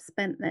 would have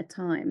spent their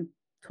time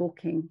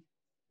talking,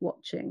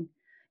 watching,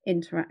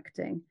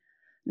 interacting,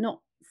 not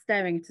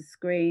staring at a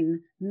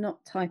screen,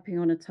 not typing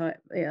on a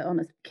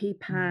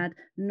keypad,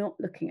 not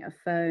looking at a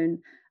phone,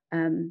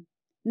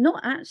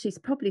 not actually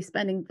probably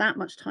spending that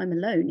much time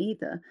alone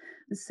either.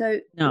 And so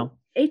No.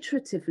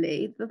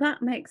 iteratively,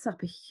 that makes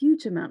up a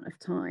huge amount of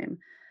time.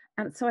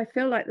 And so I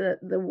feel like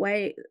the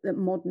way that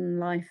modern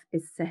life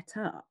is set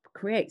up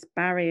creates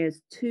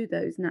barriers to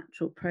those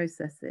natural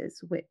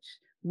processes, which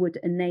would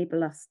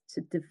enable us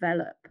to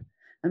develop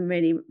and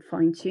really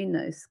fine tune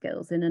those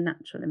skills in a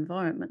natural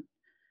environment.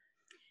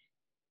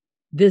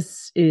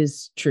 This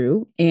is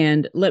true.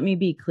 And let me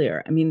be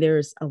clear. I mean,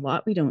 there's a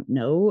lot we don't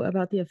know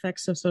about the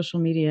effects of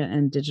social media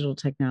and digital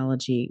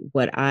technology.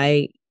 What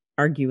I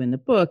argue in the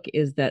book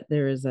is that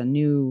there is a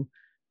new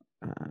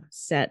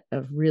set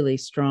of really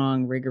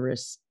strong,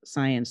 rigorous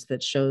science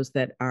that shows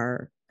that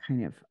our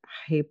kind of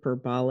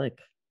hyperbolic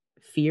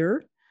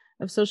fear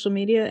of social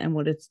media and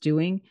what it's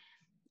doing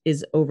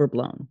is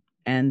overblown,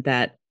 and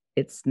that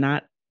it's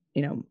not,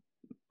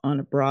 on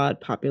a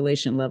broad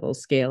population level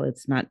scale,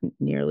 it's not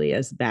nearly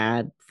as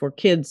bad for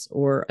kids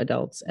or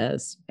adults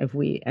as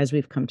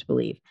we've come to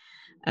believe.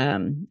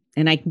 And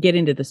I can get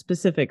into the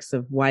specifics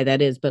of why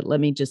that is, but let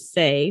me just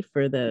say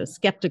for the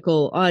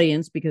skeptical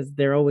audience, because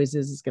there always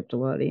is a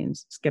skeptical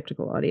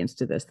audience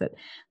to this, that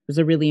was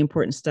a really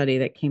important study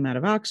that came out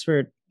of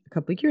Oxford a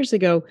couple of years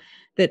ago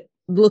that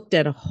looked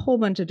at a whole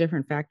bunch of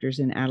different factors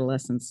in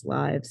adolescents'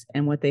 lives.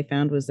 And what they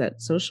found was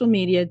that social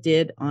media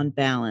did, on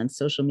balance,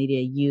 social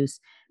media use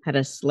had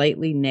a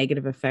slightly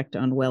negative effect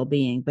on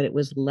well-being, but it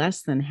was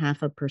less than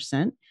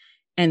 0.5%.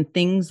 And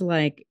things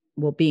like,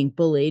 well, being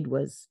bullied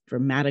was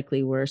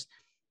dramatically worse.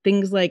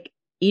 Things like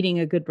eating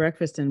a good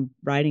breakfast and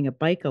riding a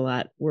bike a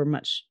lot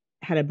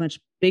had a much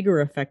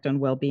bigger effect on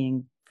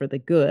well-being for the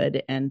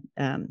good. And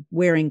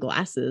wearing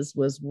glasses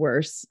was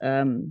worse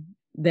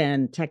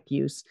than tech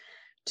use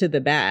to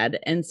the bad.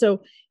 And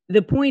so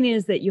the point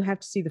is that you have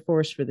to see the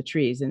forest for the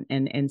trees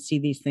and see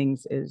these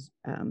things as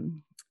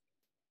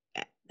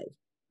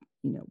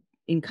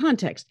in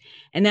context.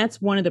 And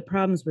that's one of the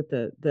problems with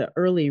the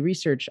early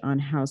research on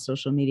how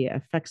social media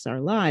affects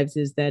our lives,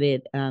 is that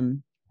it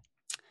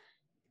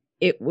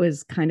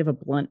was kind of a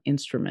blunt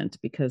instrument,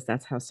 because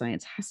that's how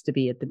science has to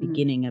be at the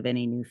beginning of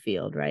any new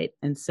field, right?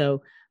 And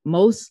so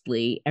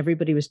mostly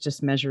everybody was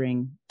just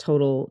measuring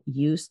total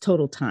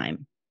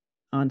time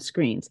on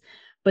screens.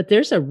 But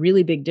there's a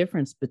really big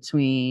difference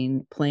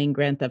between playing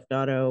Grand Theft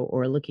Auto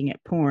or looking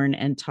at porn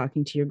and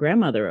talking to your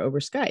grandmother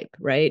over Skype,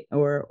 right?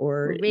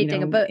 Or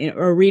reading a book,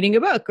 or reading a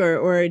book,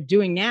 or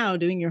doing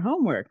your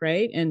homework,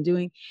 right? And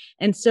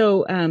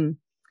so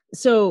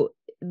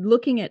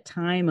looking at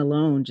time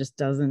alone just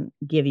doesn't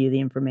give you the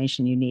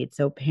information you need.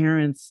 So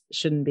parents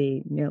shouldn't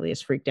be nearly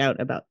as freaked out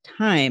about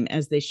time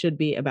as they should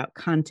be about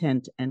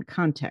content and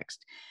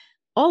context.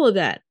 All of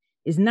that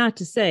is not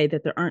to say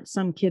that there aren't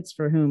some kids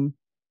for whom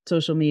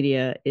social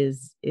media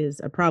is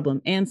a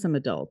problem, and some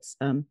adults.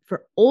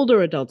 For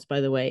older adults,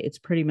 by the way, it's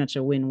pretty much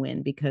a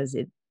win-win, because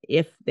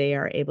if they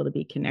are able to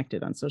be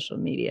connected on social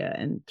media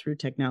and through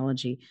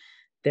technology,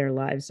 their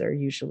lives are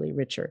usually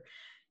richer.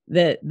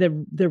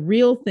 The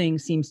real thing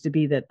seems to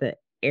be that the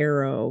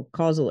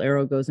causal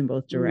arrow goes in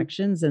both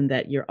directions, and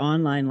that your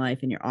online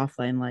life and your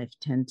offline life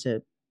tend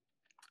to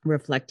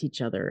reflect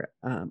each other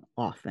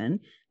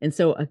often. And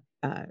so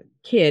a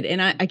kid, and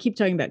I keep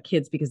talking about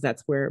kids because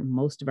that's where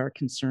most of our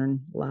concern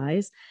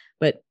lies,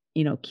 but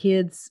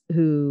kids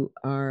who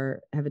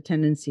have a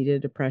tendency to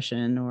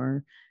depression,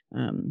 or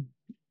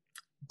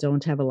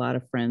don't have a lot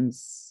of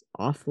friends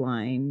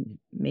offline,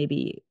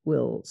 maybe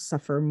will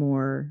suffer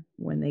more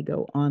when they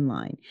go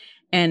online.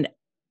 And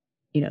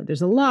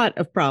there's a lot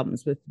of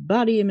problems with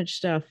body image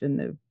stuff and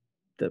the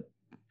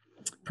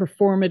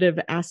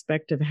performative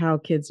aspect of how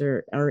kids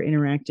are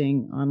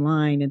interacting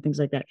online and things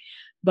like that.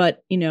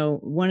 But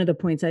one of the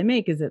points I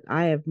make is that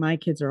my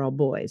kids are all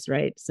boys,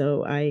 right?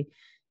 So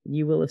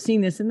you will have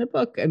seen this in the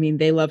book. I mean,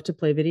 they love to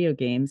play video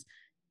games.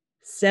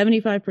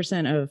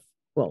 95% of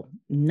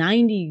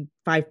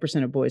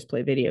 95% of boys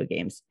play video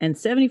games, and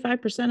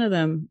 75% of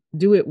them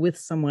do it with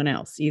someone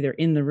else, either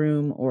in the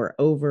room or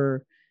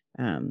over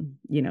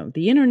the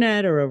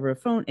internet or over a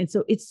phone. And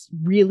so it's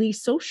really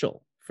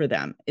social for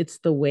them. It's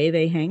the way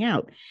they hang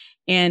out.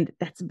 And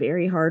that's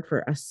very hard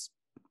for us,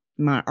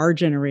 our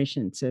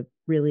generation, to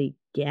really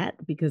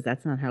get, because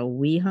that's not how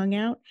we hung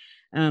out.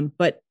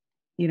 But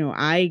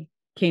I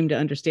came to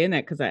understand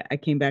that because I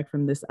came back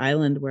from this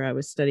island where I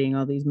was studying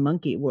all these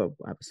monkeys. Well,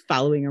 I was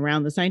following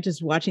around the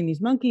scientists, watching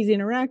these monkeys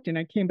interact. And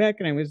I came back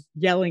and I was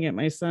yelling at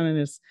my son and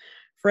his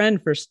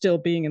friend for still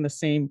being in the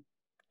same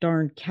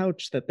darn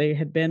couch that they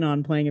had been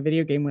on playing a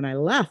video game when I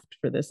left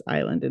for this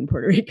island in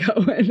Puerto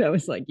Rico. And I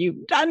was like,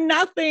 you've done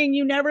nothing,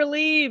 you never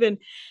leave. And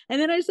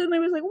then I suddenly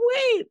was like,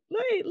 wait,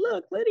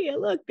 look, Lydia,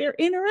 look, they're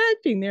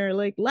interacting, they're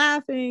like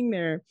laughing,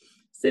 they're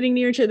sitting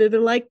near each other, they're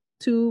like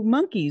two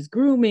monkeys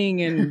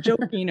grooming and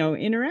joking,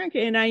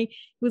 interacting. And I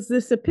was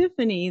this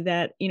epiphany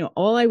that,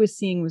 all I was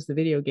seeing was the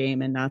video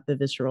game and not the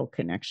visceral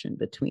connection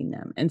between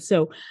them. And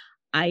so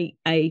I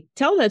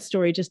tell that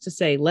story just to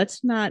say,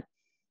 let's not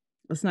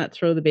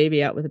throw the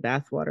baby out with the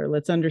bathwater.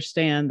 Let's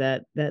understand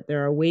that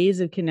there are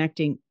ways of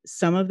connecting.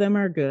 Some of them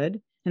are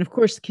good. And of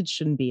course, kids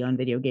shouldn't be on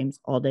video games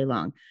all day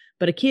long.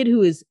 But a kid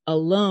who is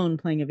alone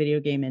playing a video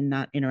game and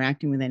not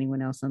interacting with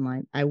anyone else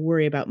online, I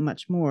worry about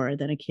much more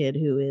than a kid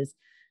who is,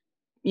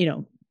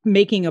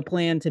 making a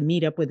plan to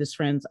meet up with his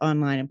friends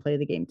online and play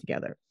the game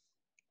together.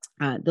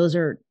 Those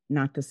are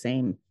not the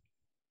same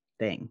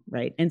thing,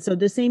 right? And so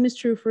the same is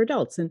true for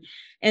adults.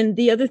 And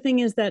the other thing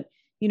is that,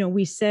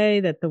 we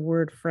say that the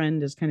word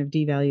friend is kind of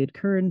devalued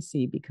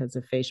currency because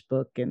of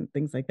Facebook and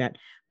things like that.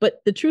 But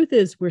the truth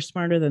is we're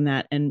smarter than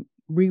that. And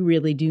we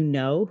really do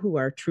know who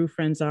our true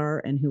friends are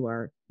and who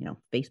our,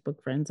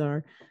 Facebook friends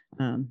are.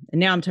 And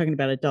now I'm talking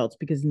about adults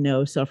because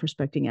no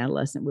self-respecting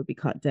adolescent would be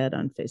caught dead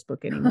on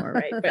Facebook anymore,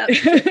 right?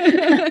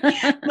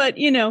 But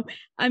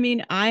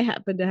I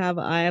happen to have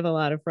a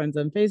lot of friends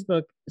on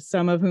Facebook,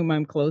 some of whom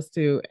I'm close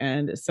to,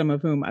 and some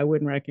of whom I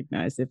wouldn't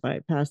recognize if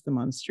I passed them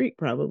on the street.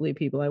 Probably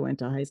people I went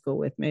to high school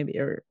with, maybe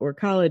or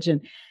college,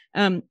 and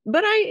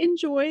but I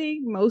enjoy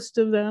most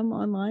of them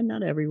online.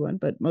 Not everyone,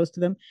 but most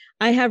of them.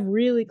 I have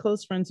really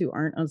close friends who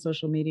aren't on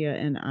social media,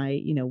 and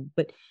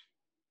but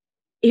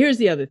here's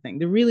the other thing.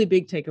 The really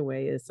big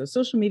takeaway is, so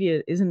social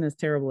media isn't as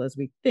terrible as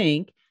we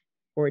think,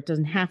 or it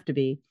doesn't have to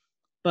be,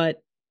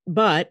 but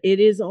it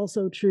is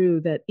also true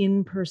that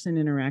in-person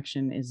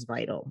interaction is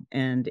vital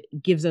and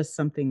gives us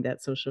something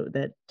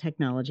that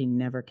technology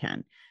never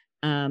can.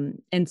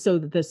 And so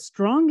the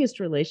strongest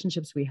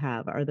relationships we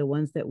have are the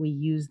ones that we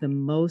use the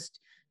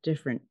most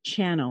different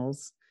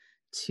channels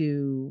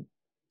to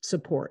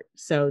support,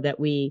 so that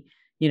we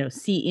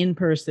see in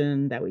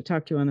person, that we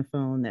talk to on the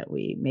phone, that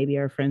we maybe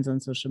are friends on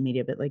social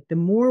media. But like, the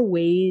more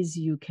ways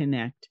you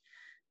connect,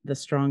 the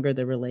stronger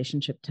the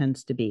relationship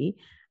tends to be.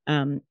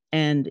 And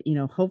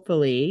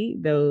hopefully,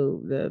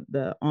 though,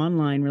 the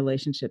online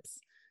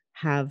relationships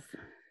have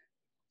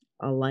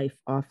a life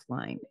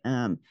offline.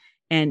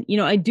 And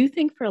I do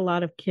think for a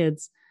lot of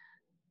kids,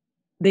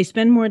 they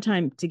spend more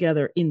time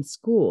together in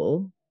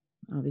school.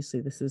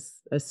 Obviously, this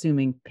is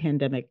assuming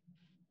pandemic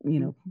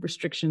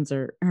restrictions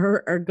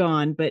are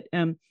gone, but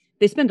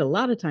they spend a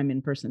lot of time in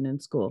person in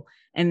school,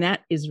 and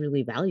that is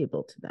really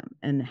valuable to them.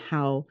 And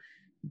how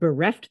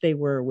bereft they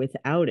were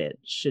without it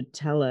should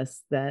tell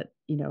us that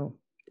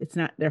it's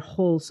not, their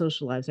whole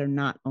social lives are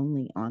not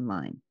only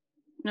online.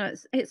 No,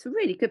 it's a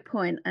really good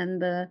point,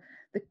 and the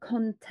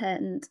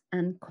content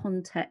and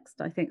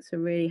context, I think, is a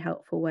really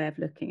helpful way of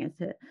looking at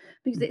it,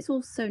 because it's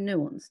all so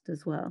nuanced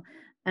as well.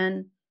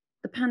 And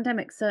the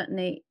pandemic,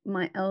 certainly,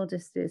 my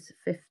eldest is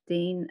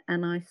 15,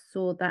 and I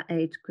saw that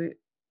age group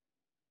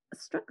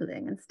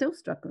struggling, and still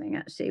struggling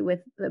actually, with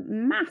the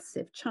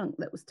massive chunk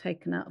that was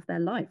taken out of their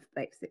life,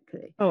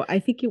 basically. Oh, I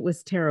think it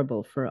was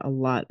terrible for a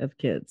lot of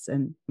kids,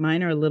 and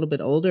mine are a little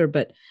bit older,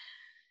 but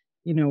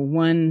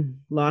one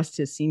lost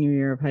his senior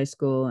year of high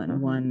school,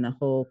 and one the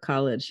whole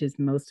college.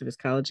 Most of his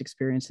college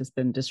experience has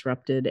been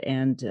disrupted,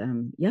 and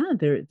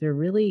they're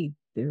really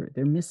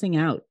missing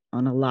out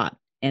on a lot,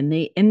 and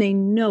they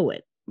know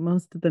it.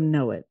 Most of them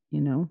know it, they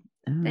know,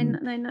 and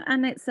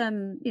it's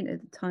the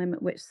time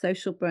at which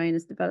social brain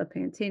is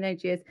developing in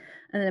teenage years,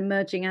 and then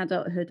emerging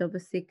adulthood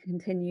obviously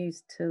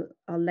continues to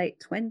our late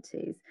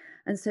 20s.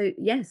 And so,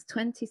 yes,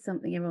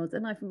 20-something-year-olds,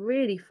 and I've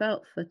really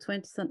felt for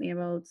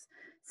 20-something-year-olds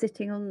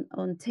sitting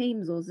on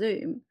Teams or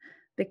Zoom,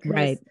 because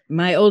right.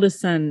 My oldest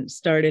son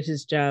started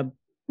his job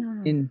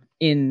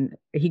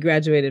he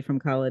graduated from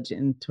college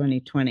in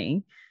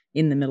 2020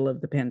 in the middle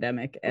of the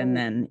pandemic, and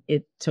then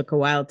it took a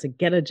while to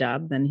get a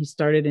job. Then he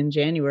started in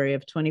January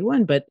of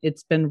 21, but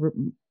it's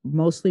been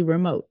mostly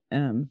remote.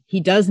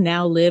 He does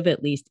now live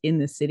at least in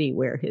the city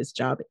where his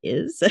job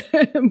is,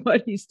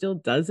 but he still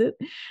does it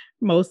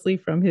mostly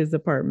from his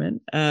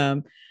apartment.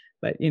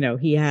 But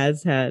he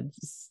has had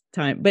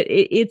time, but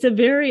it's a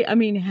very,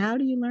 how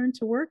do you learn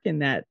to work in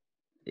that?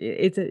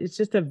 It's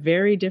just a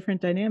very different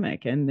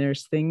dynamic, and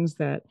there's things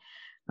that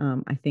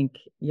I think,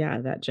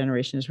 that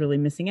generation is really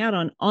missing out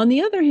on. On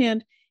the other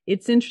hand,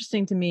 it's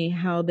interesting to me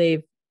how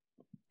they've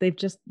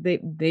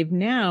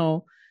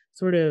now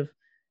sort of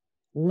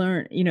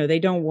learned, they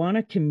don't want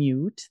to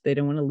commute. They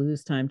don't want to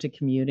lose time to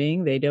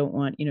commuting. They don't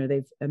want,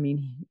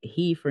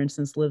 he, for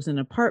instance, lives in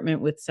an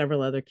apartment with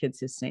several other kids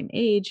his same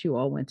age who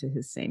all went to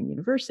his same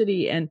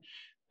university, and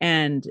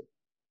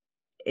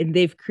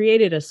they've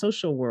created a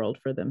social world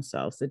for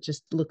themselves that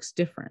just looks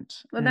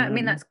different. Well,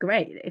 that's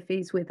great if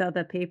he's with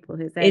other people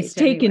his age. It's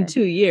taken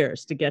 2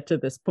 years to get to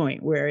this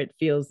point where it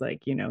feels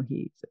like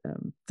he's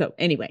so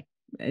anyway.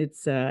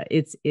 It's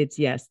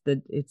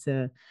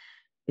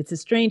it's a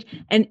strange,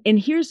 and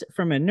here's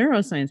from a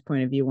neuroscience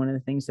point of view, one of the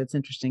things that's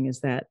interesting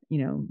is that,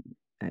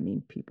 I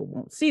mean, people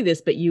won't see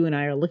this, but you and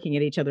I are looking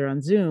at each other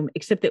on Zoom,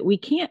 except that we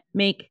can't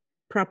make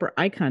proper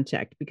eye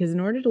contact because in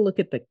order to look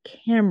at the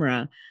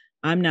camera,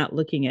 I'm not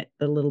looking at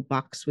the little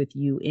box with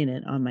you in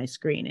it on my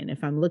screen. And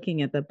if I'm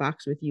looking at the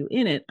box with you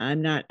in it,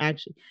 I'm not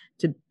actually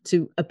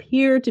to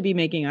appear to be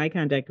making eye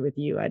contact with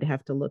you. I'd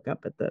have to look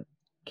up at the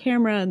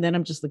camera, and then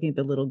I'm just looking at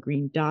the little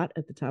green dot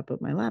at the top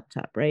of my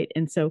laptop, right?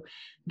 And so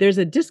there's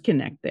a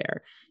disconnect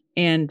there.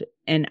 And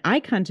eye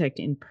contact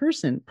in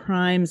person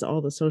primes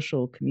all the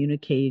social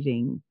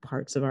communicating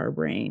parts of our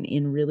brain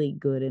in really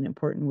good and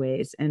important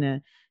ways. And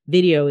a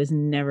video is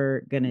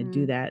never going to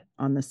do that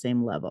on the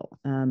same level.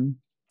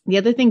 The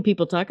other thing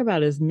people talk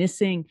about is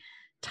missing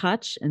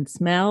touch and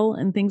smell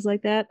and things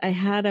like that. I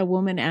had a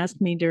woman ask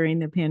me during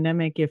the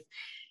pandemic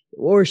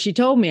or she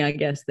told me, I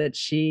guess, that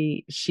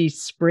she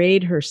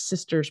sprayed her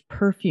sister's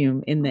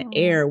perfume in the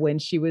air when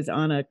she was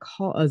on a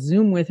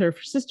Zoom with her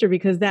sister,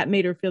 because that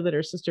made her feel that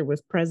her sister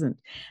was present.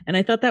 And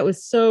I thought that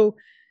was so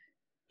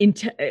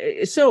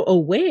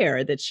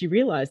aware that she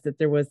realized that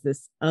there was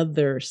this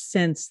other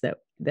sense that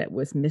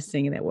was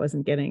missing and that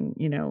wasn't getting,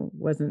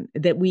 wasn't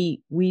that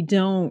we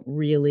don't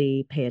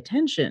really pay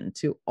attention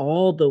to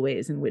all the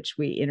ways in which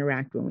we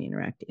interact when we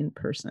interact in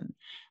person.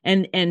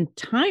 And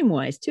time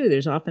wise too,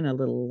 there's often a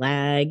little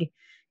lag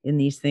in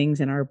these things,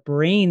 and our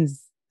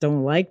brains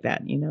don't like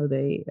that.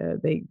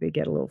 They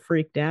get a little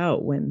freaked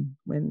out when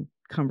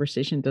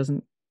conversation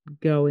doesn't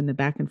go in the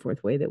back and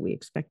forth way that we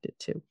expect it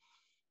to.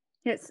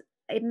 It's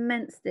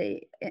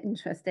immensely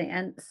interesting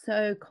and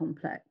so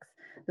complex,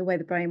 the way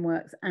the brain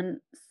works, and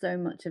so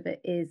much of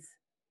it is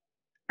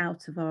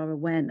out of our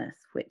awareness,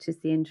 which is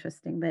the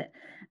interesting bit.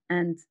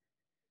 And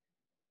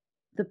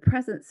the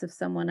presence of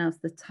someone else,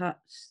 the touch,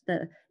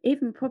 the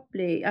even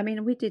probably, I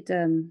mean, we did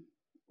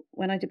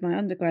when I did my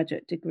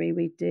undergraduate degree,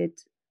 we did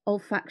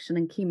olfaction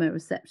and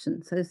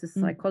chemoreception, so it's a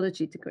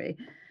psychology degree.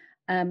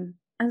 And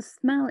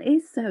smell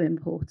is so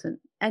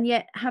important, and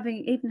yet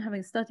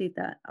having studied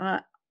that,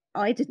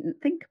 I didn't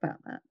think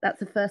about that. That's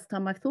the first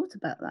time I've thought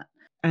about that.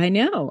 I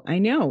know.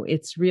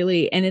 It's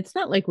really, and it's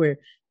not like we're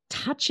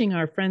touching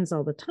our friends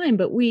all the time,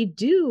 but we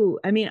do.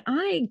 I mean,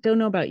 I don't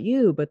know about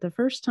you, but the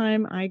first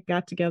time I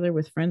got together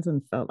with friends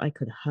and felt I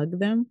could hug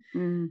them,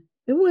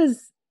 it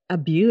was a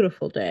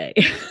beautiful day.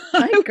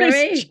 I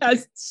agree. Was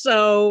just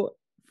so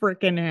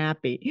freaking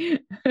happy.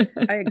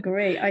 I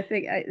agree. I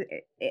think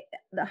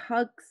the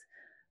hugs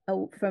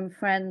from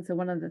friends are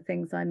one of the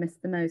things I miss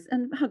the most,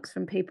 and hugs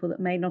from people that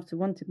may not have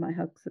wanted my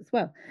hugs as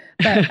well.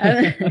 But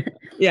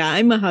yeah,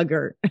 I'm a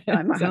hugger.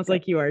 Sounds hugger.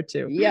 Like you are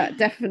too. Yeah,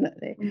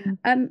 definitely.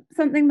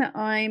 Something that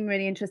I'm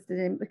really interested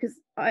in, because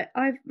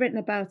I've written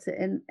about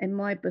it in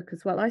my book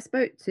as well. I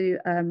spoke to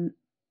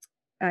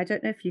I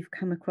don't know if you've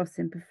come across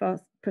him,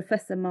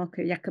 Professor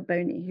Marco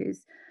Iacoboni,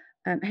 who's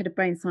head of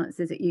brain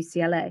sciences at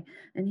UCLA,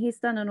 and he's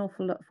done an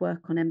awful lot of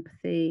work on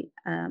empathy.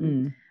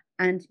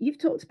 And you've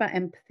talked about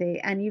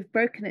empathy, and you've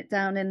broken it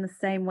down in the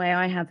same way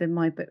I have in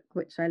my book,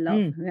 which I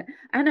love.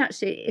 And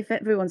actually, if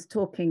everyone's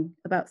talking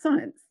about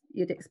science,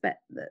 you'd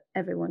expect that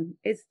everyone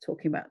is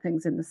talking about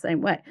things in the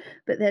same way.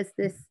 But there's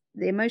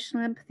the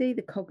emotional empathy,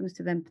 the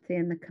cognitive empathy,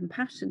 and the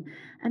compassion.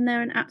 And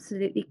they're an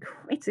absolutely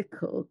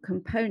critical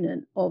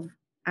component of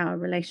our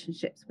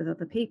relationships with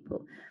other people.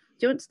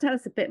 Do you want to tell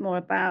us a bit more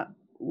about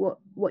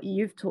what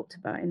you've talked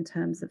about in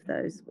terms of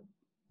those?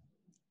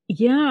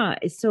 Yeah.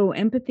 So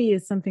empathy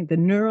is something, the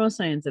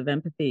neuroscience of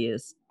empathy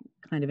is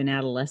kind of an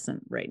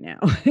adolescent right now.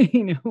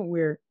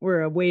 We're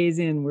a ways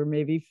in, we're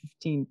maybe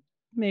 15,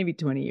 maybe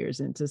 20 years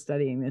into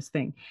studying this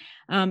thing.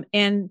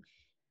 And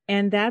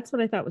that's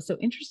what I thought was so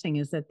interesting,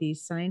 is that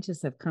these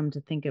scientists have come to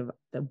think of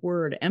the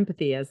word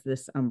empathy as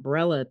this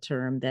umbrella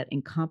term that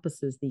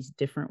encompasses these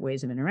different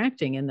ways of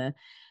interacting. And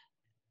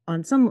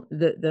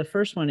the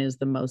first one is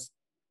the most,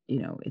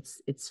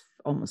 it's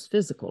almost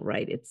physical,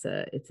 right? It's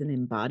an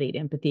embodied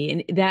empathy.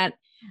 And that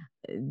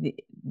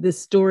the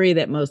story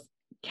that most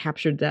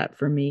captured that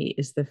for me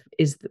is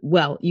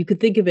well, you could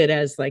think of it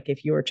as like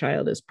if your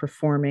child is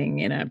performing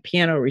in a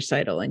piano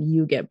recital and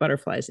you get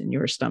butterflies in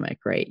your stomach,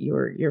 right?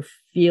 You're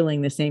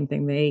feeling the same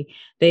thing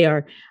they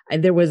are.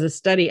 And there was a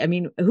study, I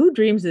mean, who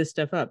dreams this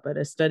stuff up, but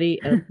a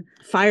study of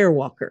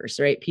firewalkers,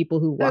 right? People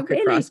who walk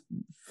across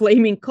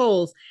flaming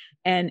coals,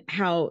 and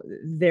how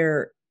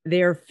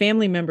their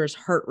family members'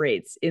 heart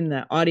rates in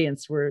the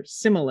audience were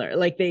similar.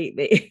 Like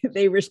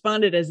they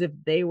responded as if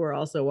they were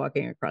also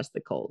walking across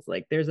the coals.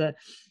 Like there's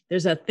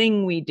a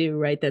thing we do,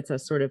 right? That's a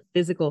sort of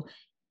physical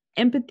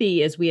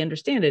empathy, as we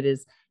understand it,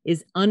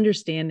 is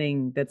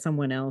understanding that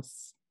someone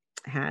else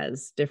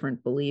has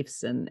different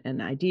beliefs and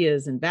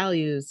ideas and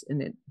values.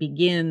 And it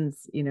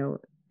begins,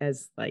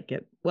 as like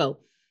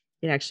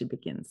it actually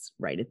begins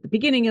right at the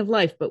beginning of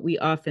life, but we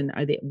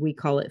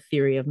call it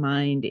theory of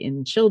mind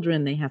in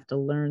children. They have to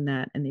learn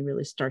that, and they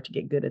really start to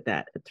get good at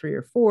that at 3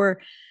 or 4.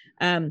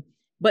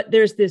 But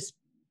there's this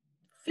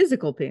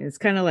physical thing. It's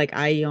kind of like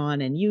I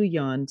yawn and you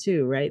yawn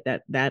too, right?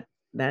 That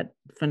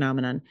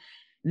phenomenon.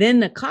 Then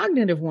the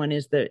cognitive one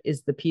is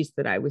the piece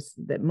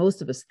that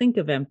most of us think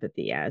of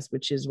empathy as,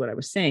 which is what I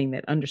was saying,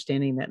 that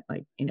understanding that,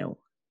 like,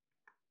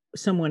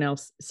 someone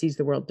else sees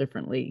the world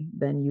differently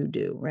than you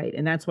do, right?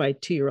 And that's why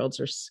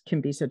 2-year-olds can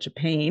be such a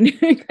pain,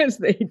 because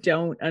they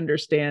don't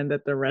understand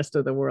that the rest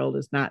of the world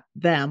is not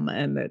them,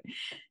 and that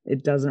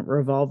it doesn't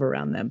revolve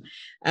around them.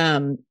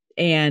 And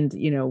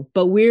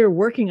but we're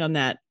working on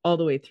that all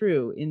the way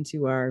through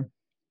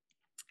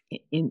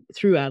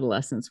through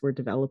adolescence. We're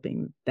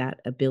developing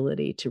that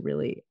ability to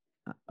really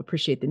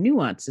appreciate the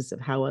nuances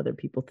of how other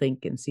people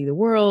think and see the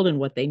world, and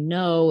what they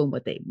know and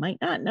what they might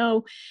not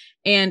know.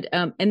 And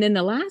then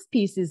the last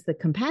piece is the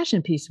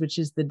compassion piece, which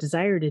is the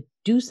desire to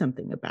do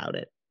something about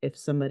it if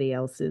somebody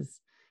else is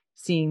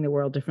seeing the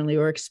world differently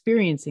or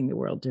experiencing the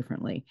world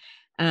differently.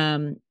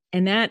 And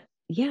that,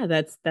 yeah,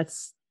 that's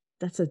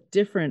a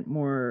different,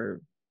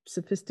 more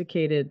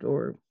sophisticated,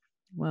 or,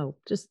 well,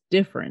 just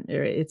different.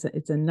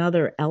 It's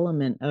another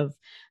element of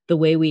the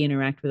way we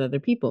interact with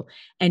other people.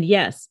 And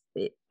yes,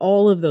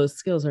 all of those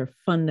skills are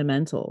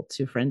fundamental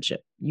to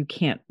friendship. You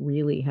can't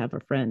really have a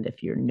friend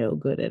if you're no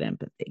good at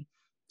empathy.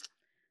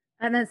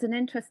 And there's an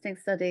interesting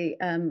study,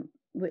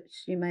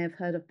 which you may have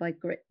heard of, by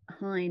Grit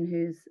Hein,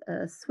 who's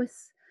a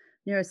Swiss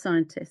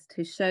neuroscientist,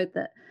 who showed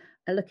that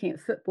looking at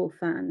football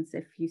fans,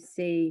 if you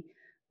see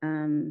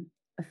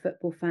a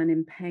football fan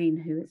in pain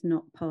who is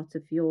not part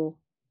of your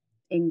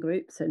in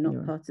group, so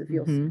not part of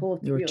your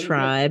support, your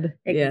tribe,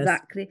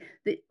 exactly, yes,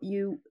 that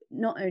you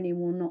not only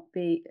will not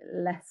be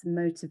less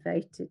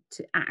motivated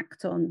to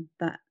act on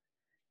that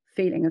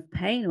feeling of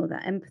pain or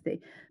that empathy,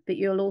 but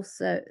you'll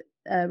also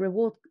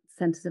reward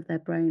centers of their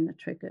brain are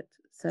triggered.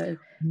 So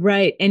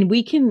right, and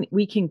we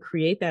can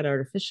create that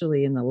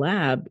artificially in the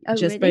lab,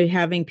 just really? By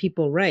having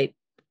people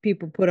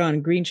put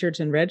on green shirts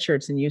and red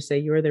shirts, and you say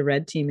you're the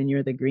red team and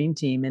you're the green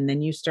team, and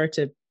then you start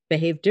to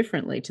behave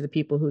differently to the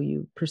people who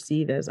you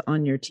perceive as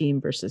on your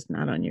team versus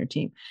not on your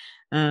team.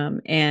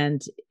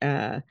 And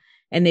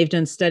they've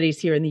done studies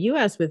here in the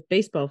US with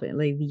baseball.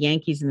 Like the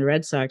Yankees and the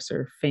Red Sox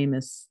are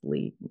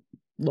famously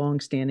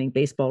long-standing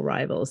baseball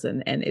rivals,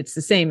 and it's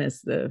the same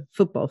as the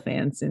football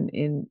fans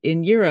in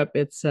Europe.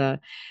 It's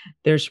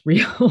there's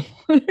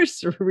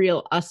a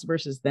real us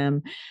versus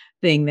them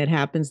thing that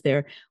happens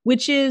there,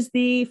 which is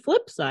the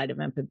flip side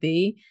of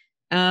empathy.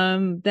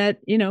 That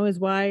is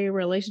why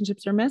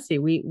relationships are messy.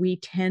 We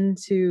tend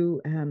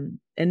to,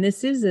 and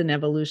this is an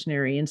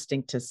evolutionary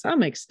instinct to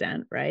some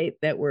extent, right?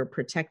 That we're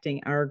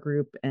protecting our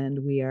group, and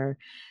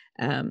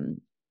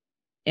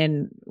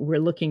we're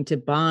looking to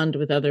bond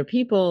with other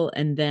people,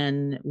 and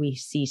then we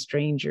see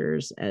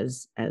strangers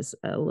as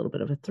a little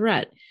bit of a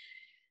threat.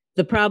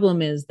 The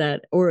problem is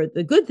that, or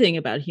the good thing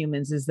about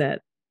humans is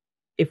that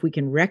if we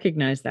can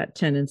recognize that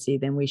tendency,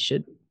 then we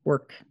should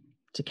work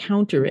to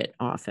counter it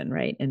often,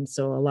 right? And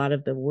so a lot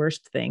of the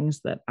worst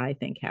things that I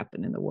think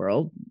happen in the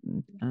world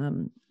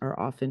are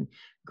often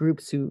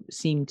groups who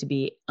seem to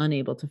be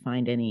unable to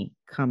find any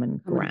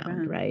common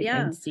ground, right?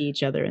 Yeah. And see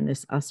each other in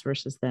this us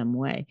versus them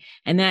way.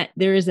 And that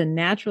there is a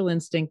natural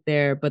instinct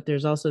there, but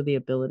there's also the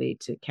ability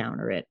to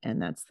counter it.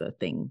 And that's the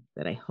thing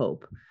that I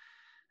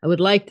would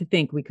like to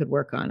think we could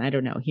work on. I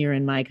don't know. Here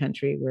in my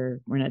country,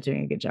 we're not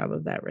doing a good job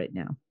of that right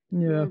now.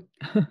 Yeah.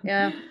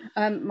 Yeah.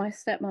 My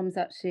stepmom's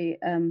actually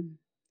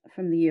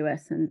from the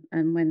US,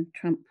 and when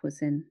Trump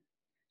was in,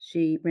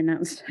 she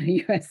renounced her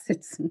US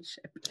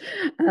citizenship.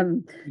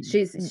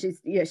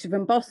 She's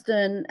from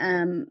Boston,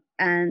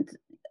 and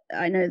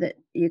I know that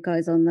you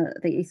guys on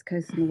the East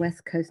Coast and the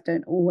West Coast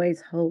don't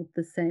always hold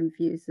the same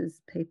views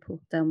as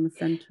people down the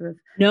center of.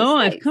 No,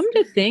 I've come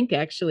to think,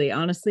 actually,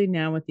 honestly,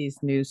 now with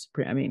these news,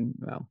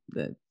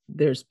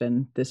 there's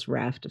been this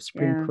raft of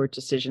Supreme Court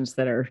decisions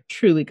that are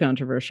truly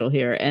controversial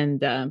here,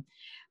 and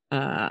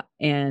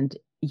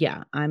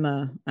yeah, I'm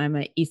a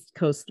East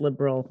Coast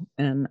liberal,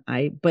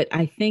 but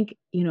I think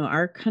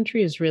our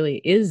country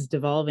is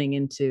devolving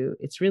into,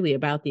 it's really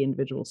about the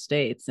individual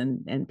states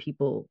and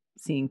people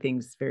seeing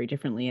things very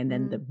differently, and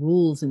then the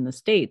rules in the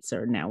states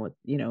are now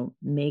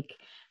make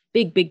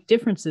big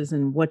differences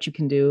in what you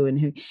can do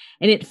and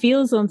it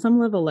feels on some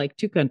level like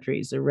two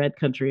countries, a red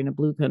country and a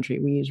blue country.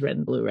 We use red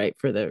and blue, right?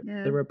 For the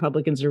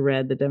Republicans are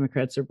red, the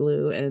Democrats are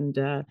blue, and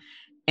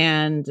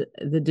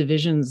the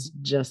divisions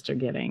just are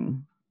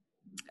getting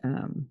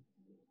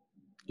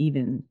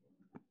even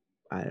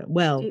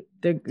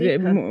they're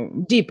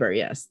deeper.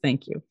 Yes,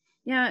 thank you.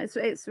 Yeah,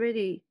 it's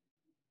really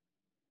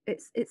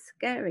it's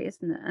scary,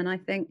 isn't it? And I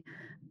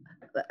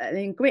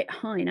mean, Grit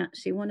Hein,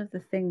 actually, one of the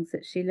things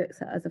that she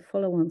looks at as a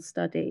follow-on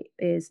study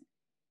is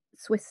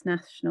Swiss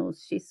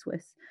nationals, she's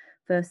Swiss,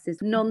 versus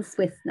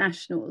non-Swiss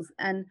nationals,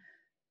 and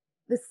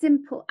the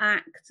simple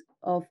act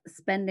of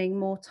spending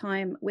more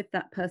time with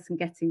that person,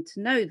 getting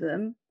to know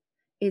them,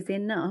 is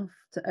enough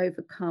to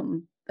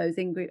overcome those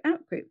in-group,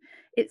 out-group.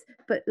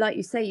 But like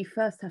you say, you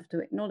first have to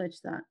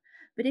acknowledge that.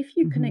 But if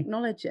you can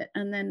acknowledge it,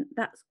 and then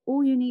that's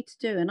all you need to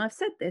do. And I've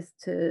said this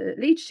to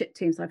leadership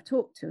teams I've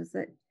talked to, is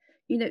that,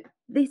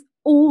 this,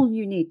 all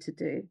you need to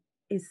do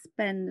is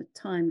spend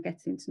time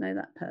getting to know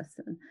that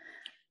person.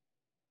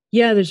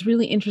 Yeah, there's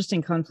really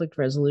interesting conflict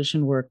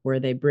resolution work where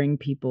they bring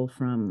people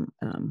from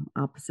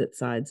opposite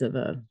sides of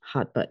a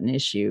hot button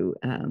issue.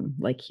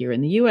 Like here in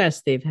the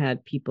US, they've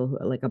had people who,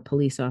 like a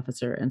police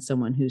officer and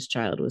someone whose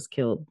child was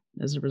killed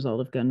as a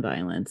result of gun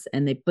violence.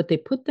 And they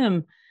put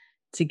them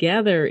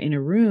together in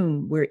a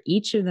room where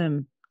each of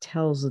them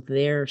tells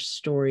their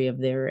story of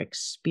their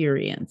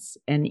experience,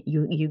 and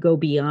you go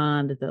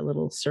beyond the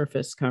little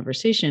surface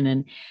conversation,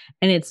 and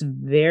it's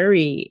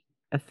very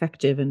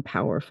effective and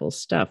powerful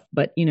stuff.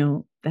 But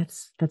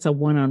that's a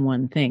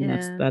one-on-one thing.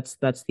 Yeah.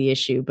 That's the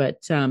issue.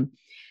 But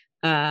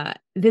the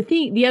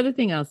other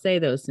thing I'll say,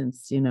 though,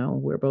 since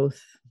we're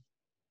both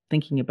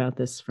thinking about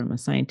this from a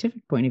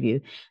scientific point of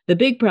view, the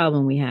big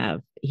problem we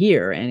have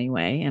here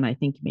anyway, and I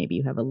think maybe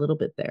you have a little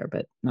bit there,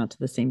 but not to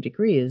the same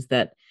degree, is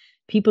that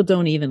people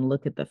don't even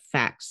look at the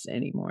facts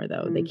anymore,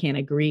 though. They can't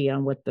agree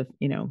on what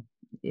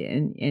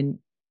and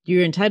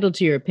you're entitled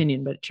to your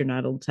opinion, but you're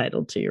not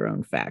entitled to your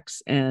own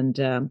facts. And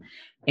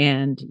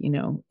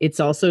it's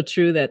also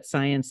true that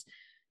science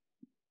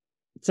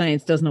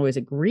doesn't always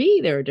agree.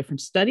 There are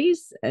different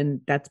studies, and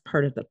that's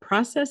part of the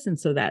process. And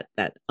so that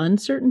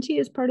uncertainty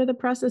is part of the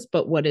process.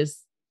 But what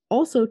is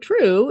also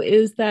true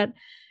is that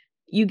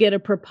you get a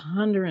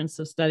preponderance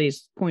of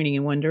studies pointing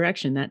in one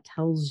direction. That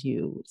tells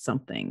you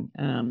something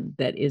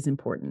that is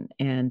important.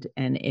 And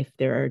if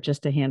there are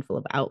just a handful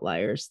of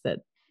outliers that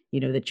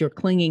you're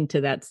clinging to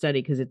that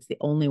study because it's the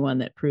only one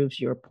that proves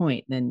your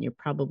point, then you're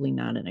probably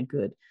not in a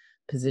good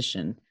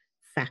position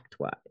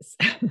fact-wise.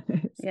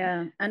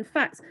 Yeah, and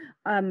facts.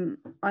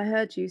 I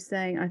heard you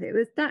saying, I think it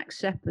was Dax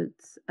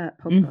Shepard's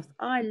podcast.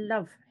 I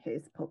love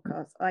his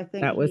podcast. I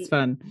think that was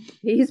fun.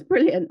 He's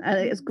brilliant, and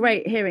it's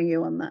great hearing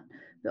you on that.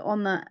 But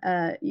on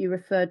that, you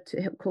referred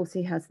to, of course,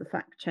 he has the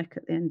fact check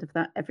at the end of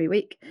that every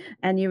week,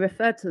 and you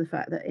referred to the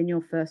fact that in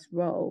your first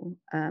role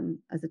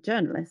as a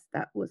journalist,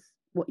 that was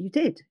what you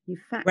did. You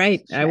fact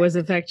checked. I was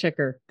a fact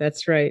checker.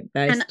 That's right.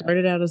 I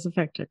started out as a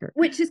fact checker,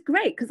 which is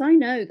great because I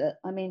know that.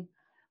 I mean,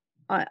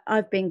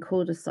 I've been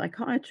called a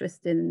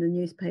psychiatrist in the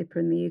newspaper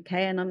in the UK,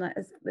 and I'm like,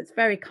 it's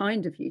very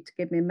kind of you to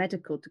give me a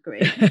medical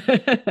degree.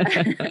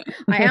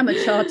 I am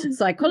a chartered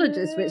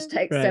psychologist, which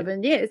takes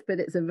 7 years, but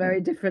it's a very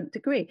different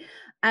degree.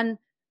 And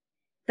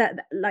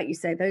that, like you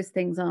say, those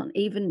things aren't,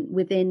 even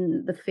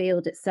within the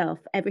field itself,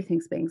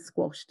 everything's being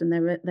squashed, and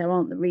there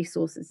aren't the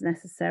resources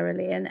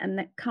necessarily. And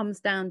that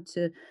comes down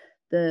to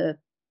the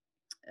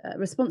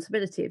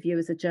responsibility of you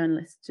as a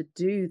journalist to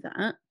do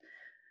that.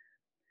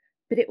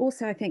 But it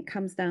also, I think,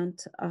 comes down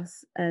to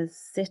us as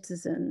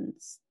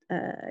citizens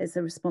as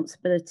a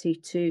responsibility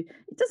to,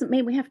 it doesn't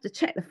mean we have to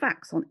check the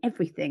facts on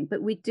everything,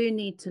 but we do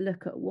need to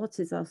look at what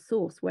is our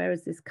source, where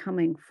is this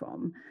coming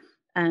from,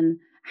 and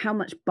how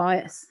much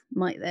bias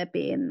might there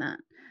be in that.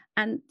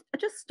 And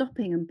just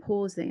stopping and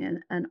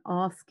pausing and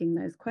asking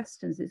those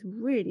questions is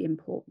really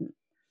important.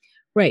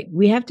 Right.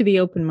 We have to be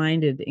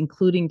open-minded,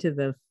 including to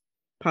the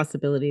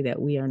possibility that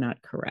we are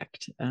not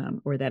correct,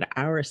 or that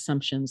our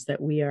assumptions,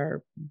 that we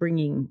are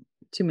bringing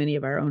too many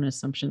of our own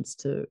assumptions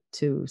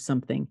to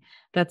something.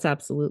 That's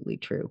absolutely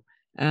true.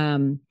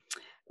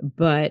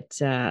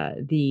 But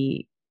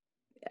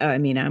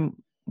I'm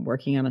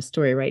working on a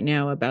story right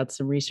now about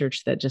some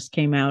research that just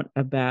came out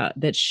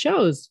that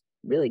shows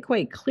really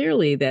quite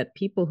clearly that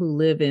people who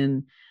live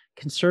in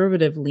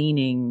conservative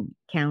leaning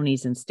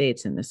counties and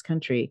states in this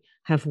country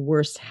have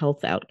worse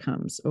health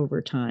outcomes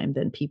over time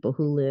than people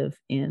who live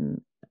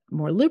in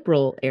more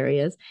liberal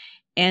areas.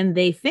 And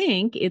they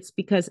think it's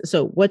because,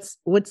 so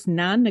what's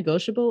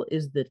non-negotiable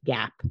is the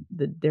gap.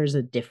 There's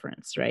a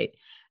difference, right?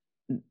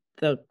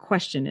 The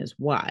question is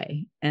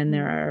why. And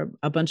there are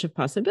a bunch of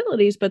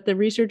possibilities, but the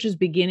research is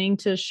beginning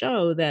to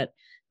show that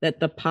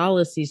the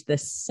policies, the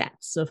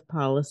sets of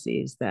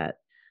policies that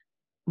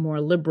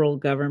more liberal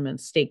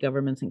governments, state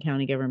governments and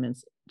county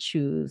governments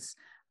choose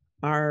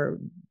are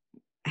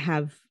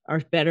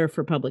better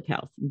for public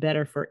health,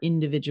 better for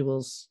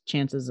individuals'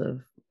 chances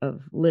of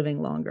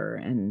living longer.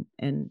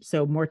 And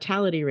so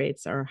mortality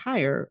rates are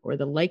higher, or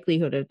the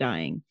likelihood of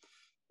dying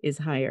is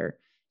higher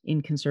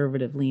in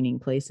conservative leaning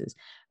places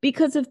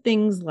because of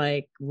things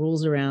like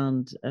rules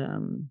around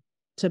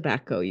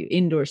tobacco,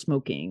 indoor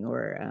smoking,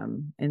 or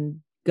and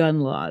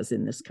gun laws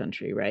in this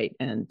country, right?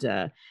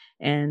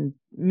 And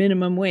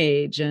minimum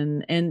wage,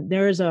 and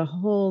there's a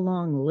whole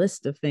long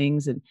list of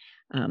things. And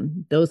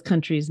those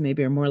countries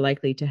maybe are more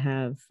likely to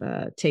have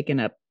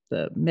taken up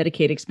the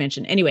Medicaid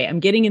expansion. Anyway, I'm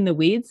getting in the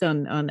weeds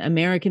on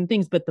American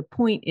things, but the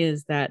point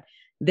is that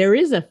there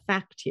is a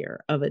fact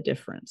here of a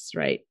difference,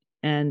 right?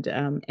 And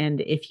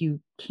if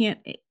you can't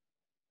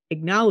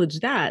acknowledge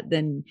that,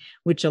 then,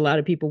 which a lot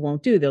of people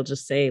won't do, they'll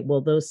just say,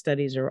 well, those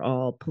studies are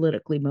all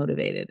politically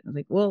motivated. I'm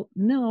like, well,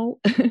 no,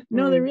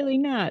 no, they're really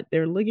not.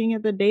 They're looking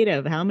at the data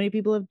of how many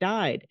people have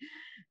died,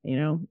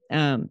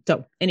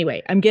 so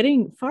anyway, I'm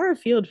getting far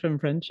afield from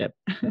friendship.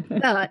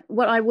 But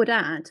what I would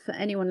add for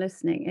anyone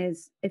listening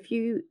is, if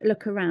you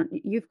look around,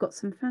 you've got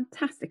some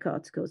fantastic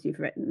articles you've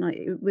written. Like,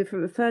 we've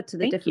referred to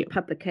the different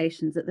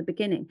publications at the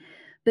beginning,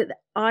 But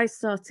I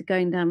started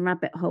going down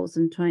rabbit holes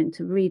and trying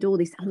to read all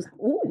these. I was like,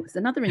 oh, it's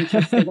another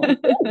interesting one.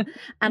 Ooh.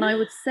 And I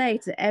would say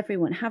to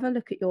everyone, have a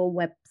look at your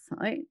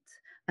website.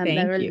 There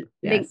Thank are you.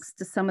 Yes. links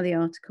to some of the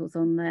articles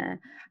on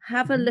there.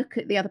 Have a look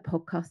at the other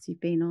podcasts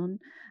you've been on,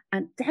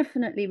 and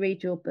definitely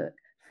read your book,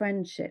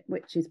 Friendship,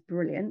 which is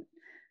brilliant.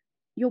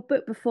 Your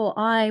book before,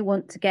 I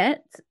Want to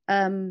Get.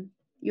 So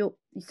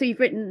you've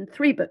written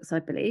 3 books, I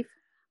believe.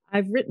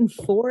 I've written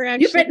 4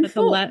 actually. You've written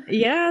 4.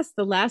 Yes,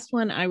 the last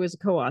one I was a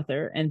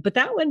co-author, but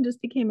that one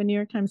just became a New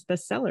York Times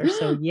bestseller.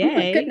 So yay, oh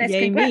my goodness,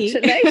 yay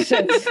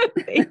congratulations.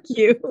 Me. Thank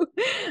you.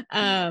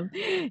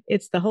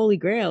 It's the holy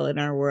grail in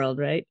our world,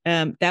 right?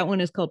 That one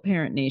is called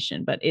Parent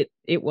Nation, but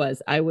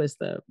I was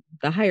the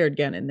hired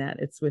gun in that.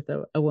 It's with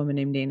a woman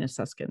named Dana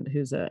Suskind,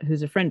 who's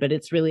a friend, but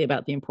it's really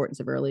about the importance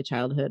of early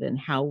childhood and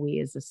how we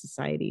as a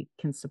society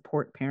can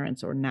support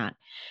parents or not.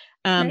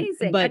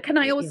 Amazing. But can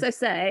I also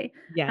say,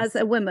 yes, as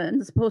a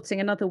woman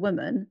supporting another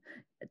woman,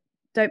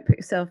 don't put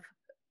yourself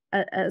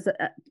as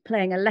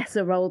playing a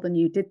lesser role than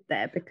you did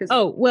there, because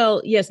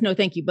yes, no,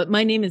 thank you, but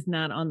my name is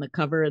not on the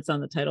cover. It's on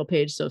the title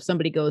page, so if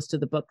somebody goes to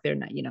the book, they're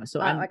not,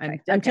 so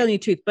I'm telling you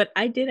the truth, but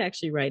I did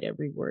actually write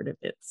every word of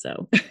it,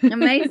 so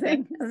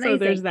amazing. So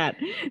there's that.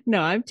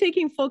 No, I'm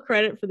taking full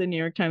credit for the New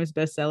York Times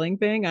best-selling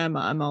thing. I'm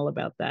all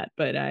about that,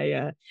 but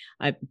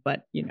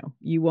but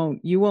you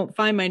won't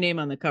find my name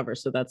on the cover,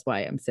 so that's why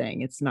I'm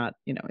saying it's not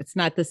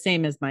the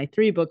same as my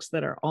 3 books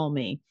that are all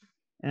me.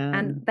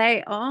 And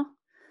they are.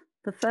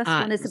 The first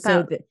one is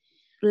about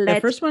the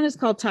first one is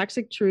called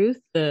Toxic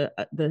Truth, a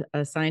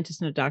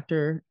scientist and a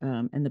doctor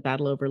and the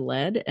battle over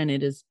lead. And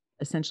it is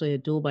essentially a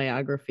dual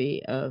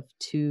biography of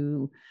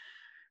 2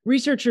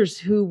 researchers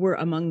who were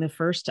among the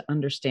first to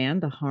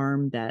understand the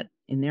harm that,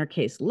 in their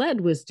case,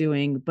 lead was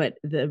doing. But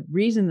the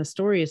reason the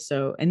story is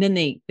so, and then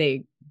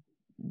they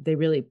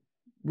really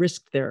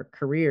risked their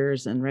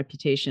careers and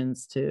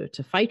reputations to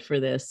fight for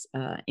this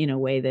in a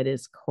way that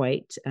is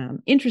quite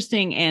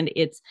interesting. And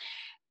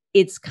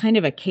it's kind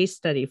of a case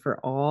study for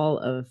all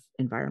of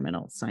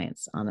environmental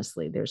science.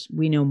 Honestly,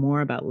 we know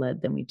more about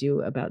lead than we do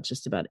about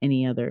just about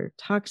any other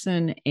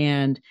toxin.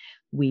 And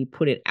we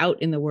put it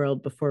out in the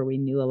world before we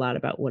knew a lot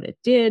about what it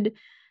did.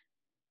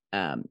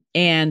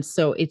 And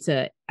so it's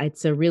a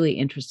really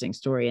interesting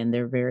story, and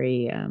they're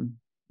very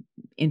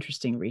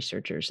interesting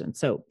researchers. And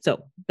so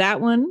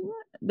that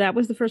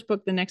was the first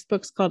book. The next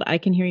book's called I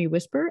Can Hear You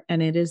Whisper.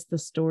 And it is the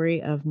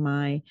story of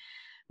my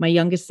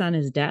youngest son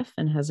is deaf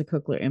and has a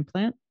cochlear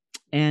implant.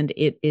 And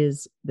it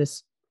is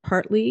this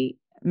partly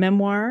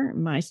memoir,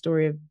 my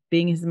story of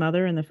being his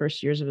mother in the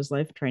first years of his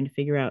life, trying to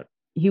figure out,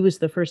 he was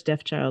the first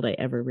deaf child I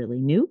ever really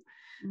knew.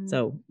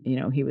 So,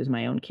 he was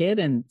my own kid.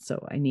 And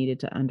so I needed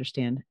to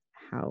understand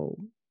how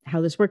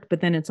this worked. But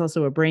then it's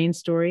also a brain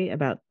story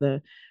about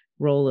the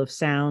role of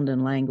sound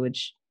and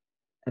language,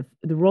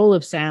 the role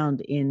of sound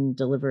in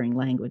delivering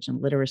language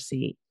and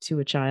literacy to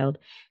a child.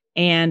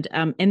 And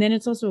then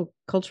it's also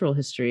cultural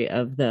history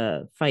of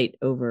the fight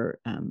over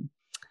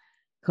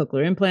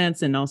cochlear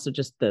implants, and also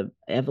just the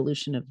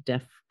evolution of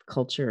deaf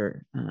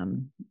culture,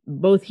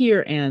 both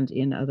here and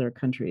in other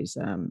countries.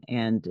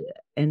 And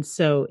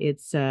so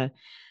it's,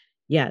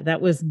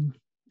 that was,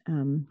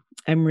 I'm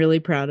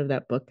really proud of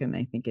that book. And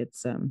I think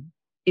it's,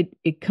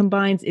 it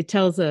combines, it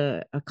tells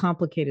a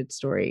complicated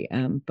story,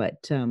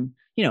 but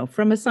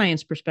from a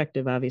science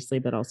perspective, obviously,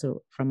 but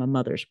also from a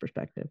mother's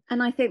perspective.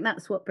 And I think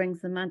that's what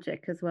brings the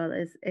magic as well,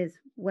 is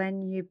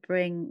when you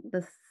bring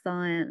the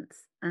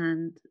science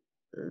and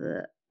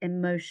the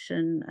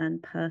emotion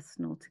and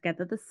personal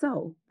together, the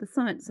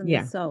science and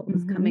the soul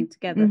is coming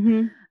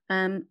together.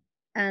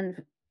 And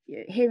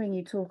hearing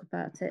you talk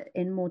about it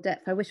in more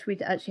depth, I wish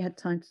we'd actually had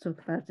time to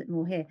talk about it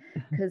more here,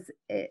 because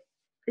it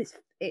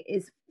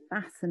is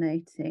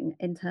fascinating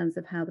in terms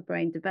of how the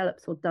brain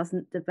develops or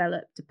doesn't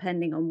develop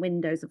depending on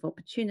windows of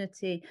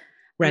opportunity,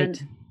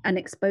 right, and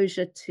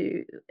exposure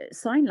to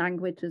sign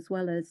language as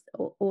well as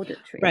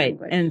auditory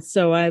language. And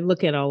so I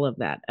look at all of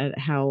that, at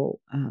how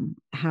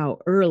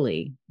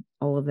early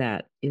all of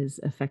that is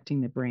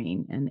affecting the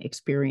brain, and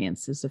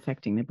experience is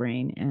affecting the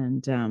brain,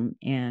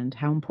 and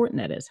how important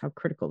that is, how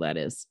critical that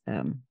is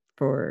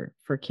for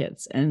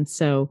kids. And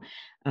so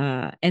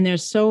and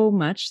there's so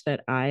much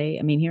that I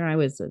mean, here I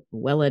was a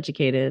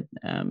well-educated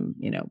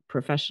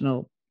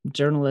professional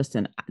journalist,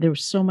 and there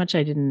was so much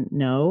I didn't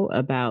know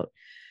about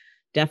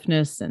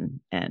deafness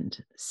and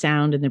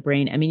sound in the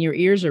brain. I mean, your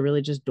ears are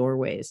really just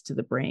doorways to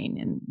the brain,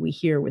 and we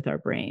hear with our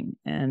brain.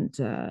 And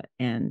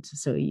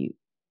so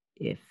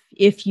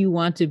if you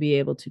want to be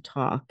able to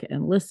talk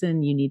and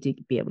listen, you need to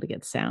be able to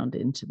get sound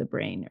into the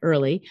brain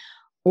early,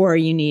 or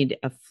you need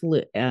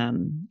fluent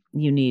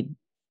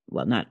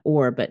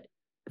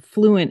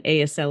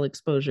ASL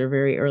exposure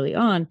very early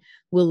on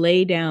will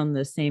lay down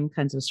the same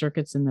kinds of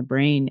circuits in the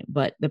brain.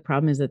 But the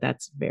problem is that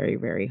that's very,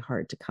 very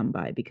hard to come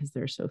by, because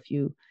there are so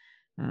few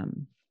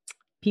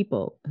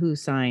people who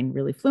sign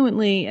really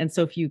fluently, and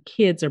so few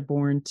kids are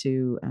born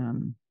to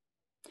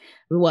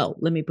well,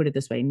 let me put it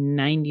this way,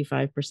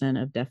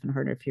 95% of deaf and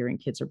hard of hearing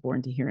kids are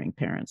born to hearing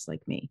parents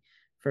like me,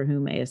 for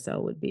whom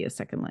ASL would be a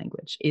second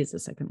language, is a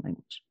second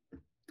language.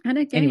 And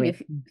again, Anyway,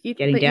 if you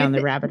getting down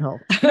the rabbit hole.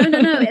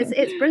 no,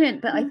 it's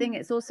brilliant. But I think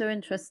it's also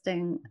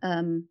interesting.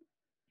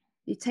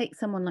 You take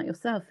someone like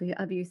yourself, who,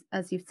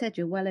 as you've said,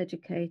 you're well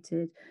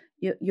educated.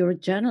 You're a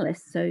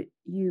journalist, so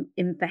you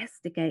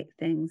investigate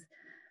things,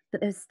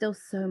 but there's still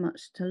so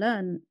much to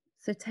learn.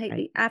 So take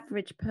the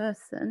average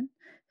person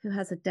who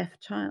has a deaf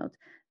child.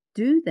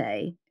 Do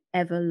they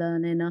ever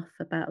learn enough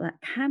about that?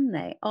 Can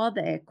they? Are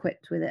they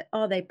equipped with it?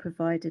 Are they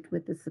provided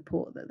with the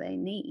support that they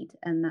need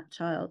and that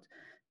child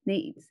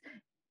needs?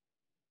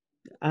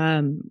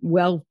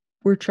 Well,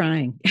 we're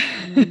trying.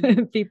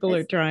 People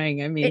are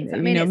trying. I mean,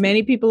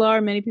 many people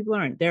are, many people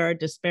aren't. There are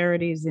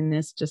disparities in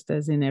this, just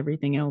as in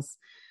everything else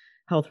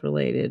health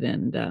related.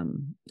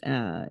 And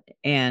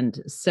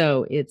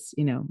so it's,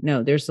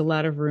 no, there's a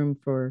lot of room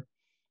for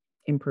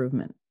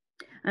improvement.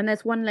 And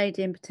there's one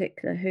lady in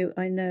particular who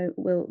I know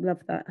will love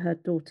that. Her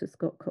daughter's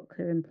got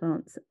cochlear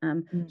implants.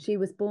 She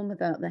was born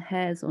without the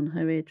hairs on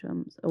her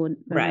eardrums.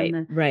 Right.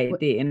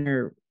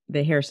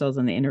 The hair cells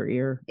on the inner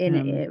ear.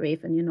 Ear,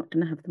 even. You're not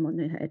going to have them on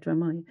your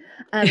eardrum,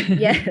 are you?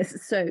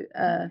 Yes. So,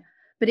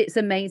 but it's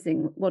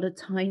amazing what a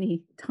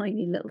tiny,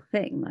 tiny little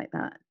thing like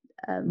that.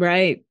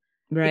 Right.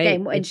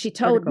 Again, when she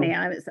told me,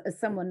 I was, as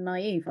someone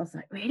naive, I was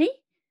like, really?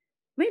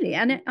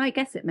 And I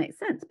guess it makes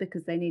sense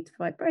because they need to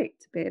vibrate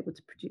to be able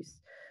to produce.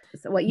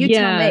 So what you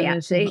tell me,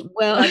 actually.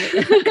 Well, I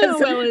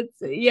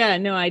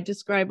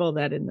describe all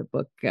that in the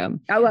book. I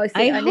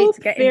hope need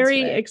to get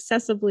very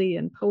accessibly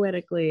and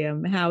poetically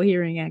how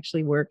hearing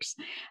actually works.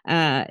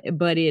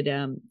 But it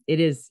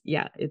is,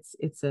 it's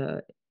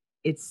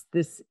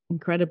this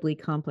incredibly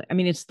complex. I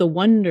mean, it's the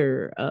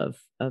wonder of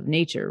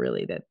nature,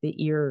 really, that the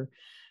ear,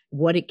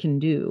 what it can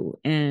do,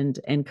 and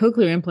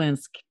cochlear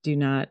implants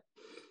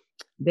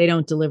they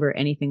don't deliver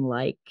anything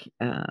like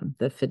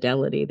the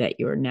fidelity that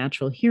your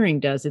natural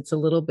hearing does. It's a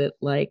little bit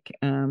like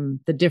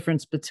the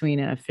difference between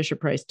a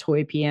Fisher-Price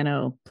toy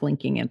piano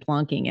plinking and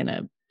plonking and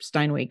a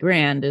Steinway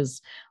grand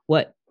is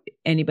what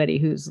anybody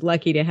who's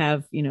lucky to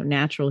have,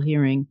 natural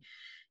hearing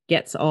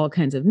gets all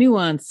kinds of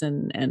nuance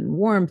and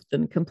warmth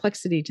and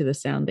complexity to the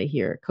sound they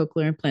hear.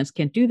 Cochlear implants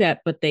can't do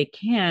that, but they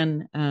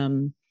can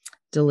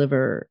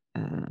deliver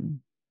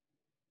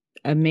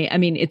I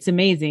mean, it's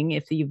amazing.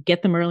 If you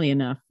get them early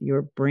enough,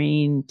 your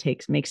brain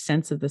makes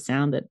sense of the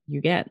sound that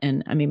you get.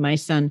 And I mean, my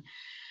son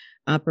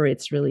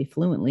operates really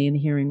fluently in the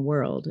hearing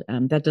world.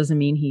 That doesn't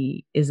mean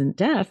he isn't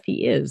deaf.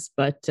 He is,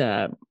 but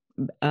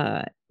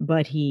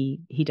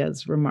he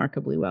does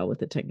remarkably well with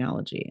the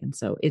technology. And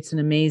so it's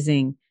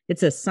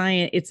it's a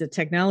science, it's a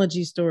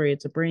technology story,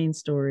 it's a brain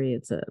story,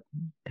 it's a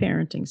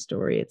parenting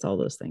story, it's all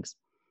those things.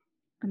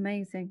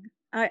 Amazing.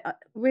 I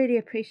really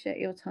appreciate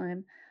your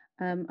time.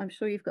 I'm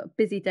sure you've got a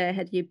busy day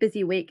ahead of you,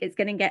 busy week. It's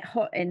going to get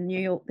hot in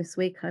New York this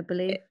week, I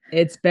believe.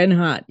 It's been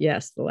hot.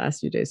 Yes. The last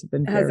few days have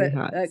been very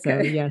hot. Okay. So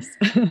yes.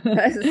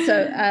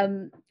 So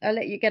I'll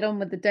let you get on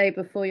with the day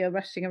before you're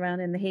rushing around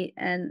in the heat.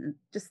 And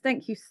just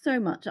thank you so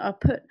much. I'll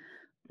put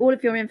all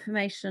of your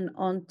information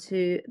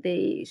onto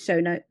the show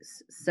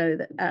notes so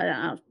that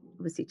I'll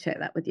obviously check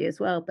that with you as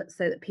well, but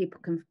so that people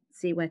can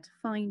see where to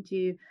find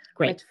you,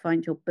 where to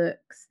find your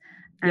books.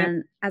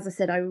 And as I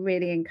said, I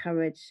really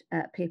encourage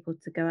people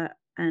to go out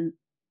and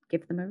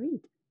give them a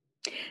read.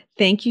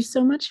 Thank you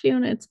so much,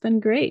 Fiona. It's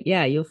been great.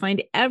 Yeah, you'll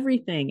find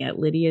everything at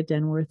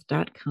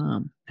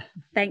lydiadenworth.com.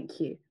 Thank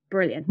you.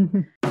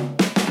 Brilliant.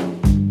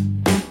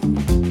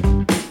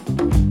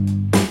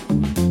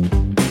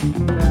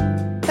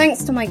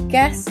 Thanks to my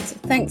guest.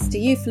 Thanks to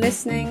you for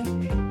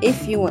listening.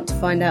 If you want to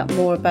find out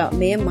more about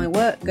me and my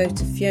work, go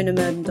to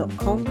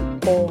fionamurden.com,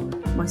 or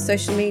my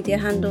social media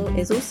handle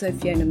is also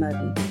Fiona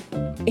Murden.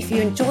 If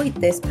you enjoyed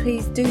this,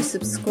 please do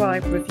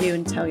subscribe, review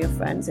and tell your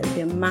friends. It would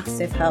be a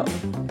massive help.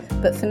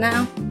 But for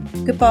now,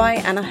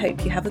 goodbye, and I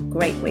hope you have a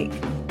great week.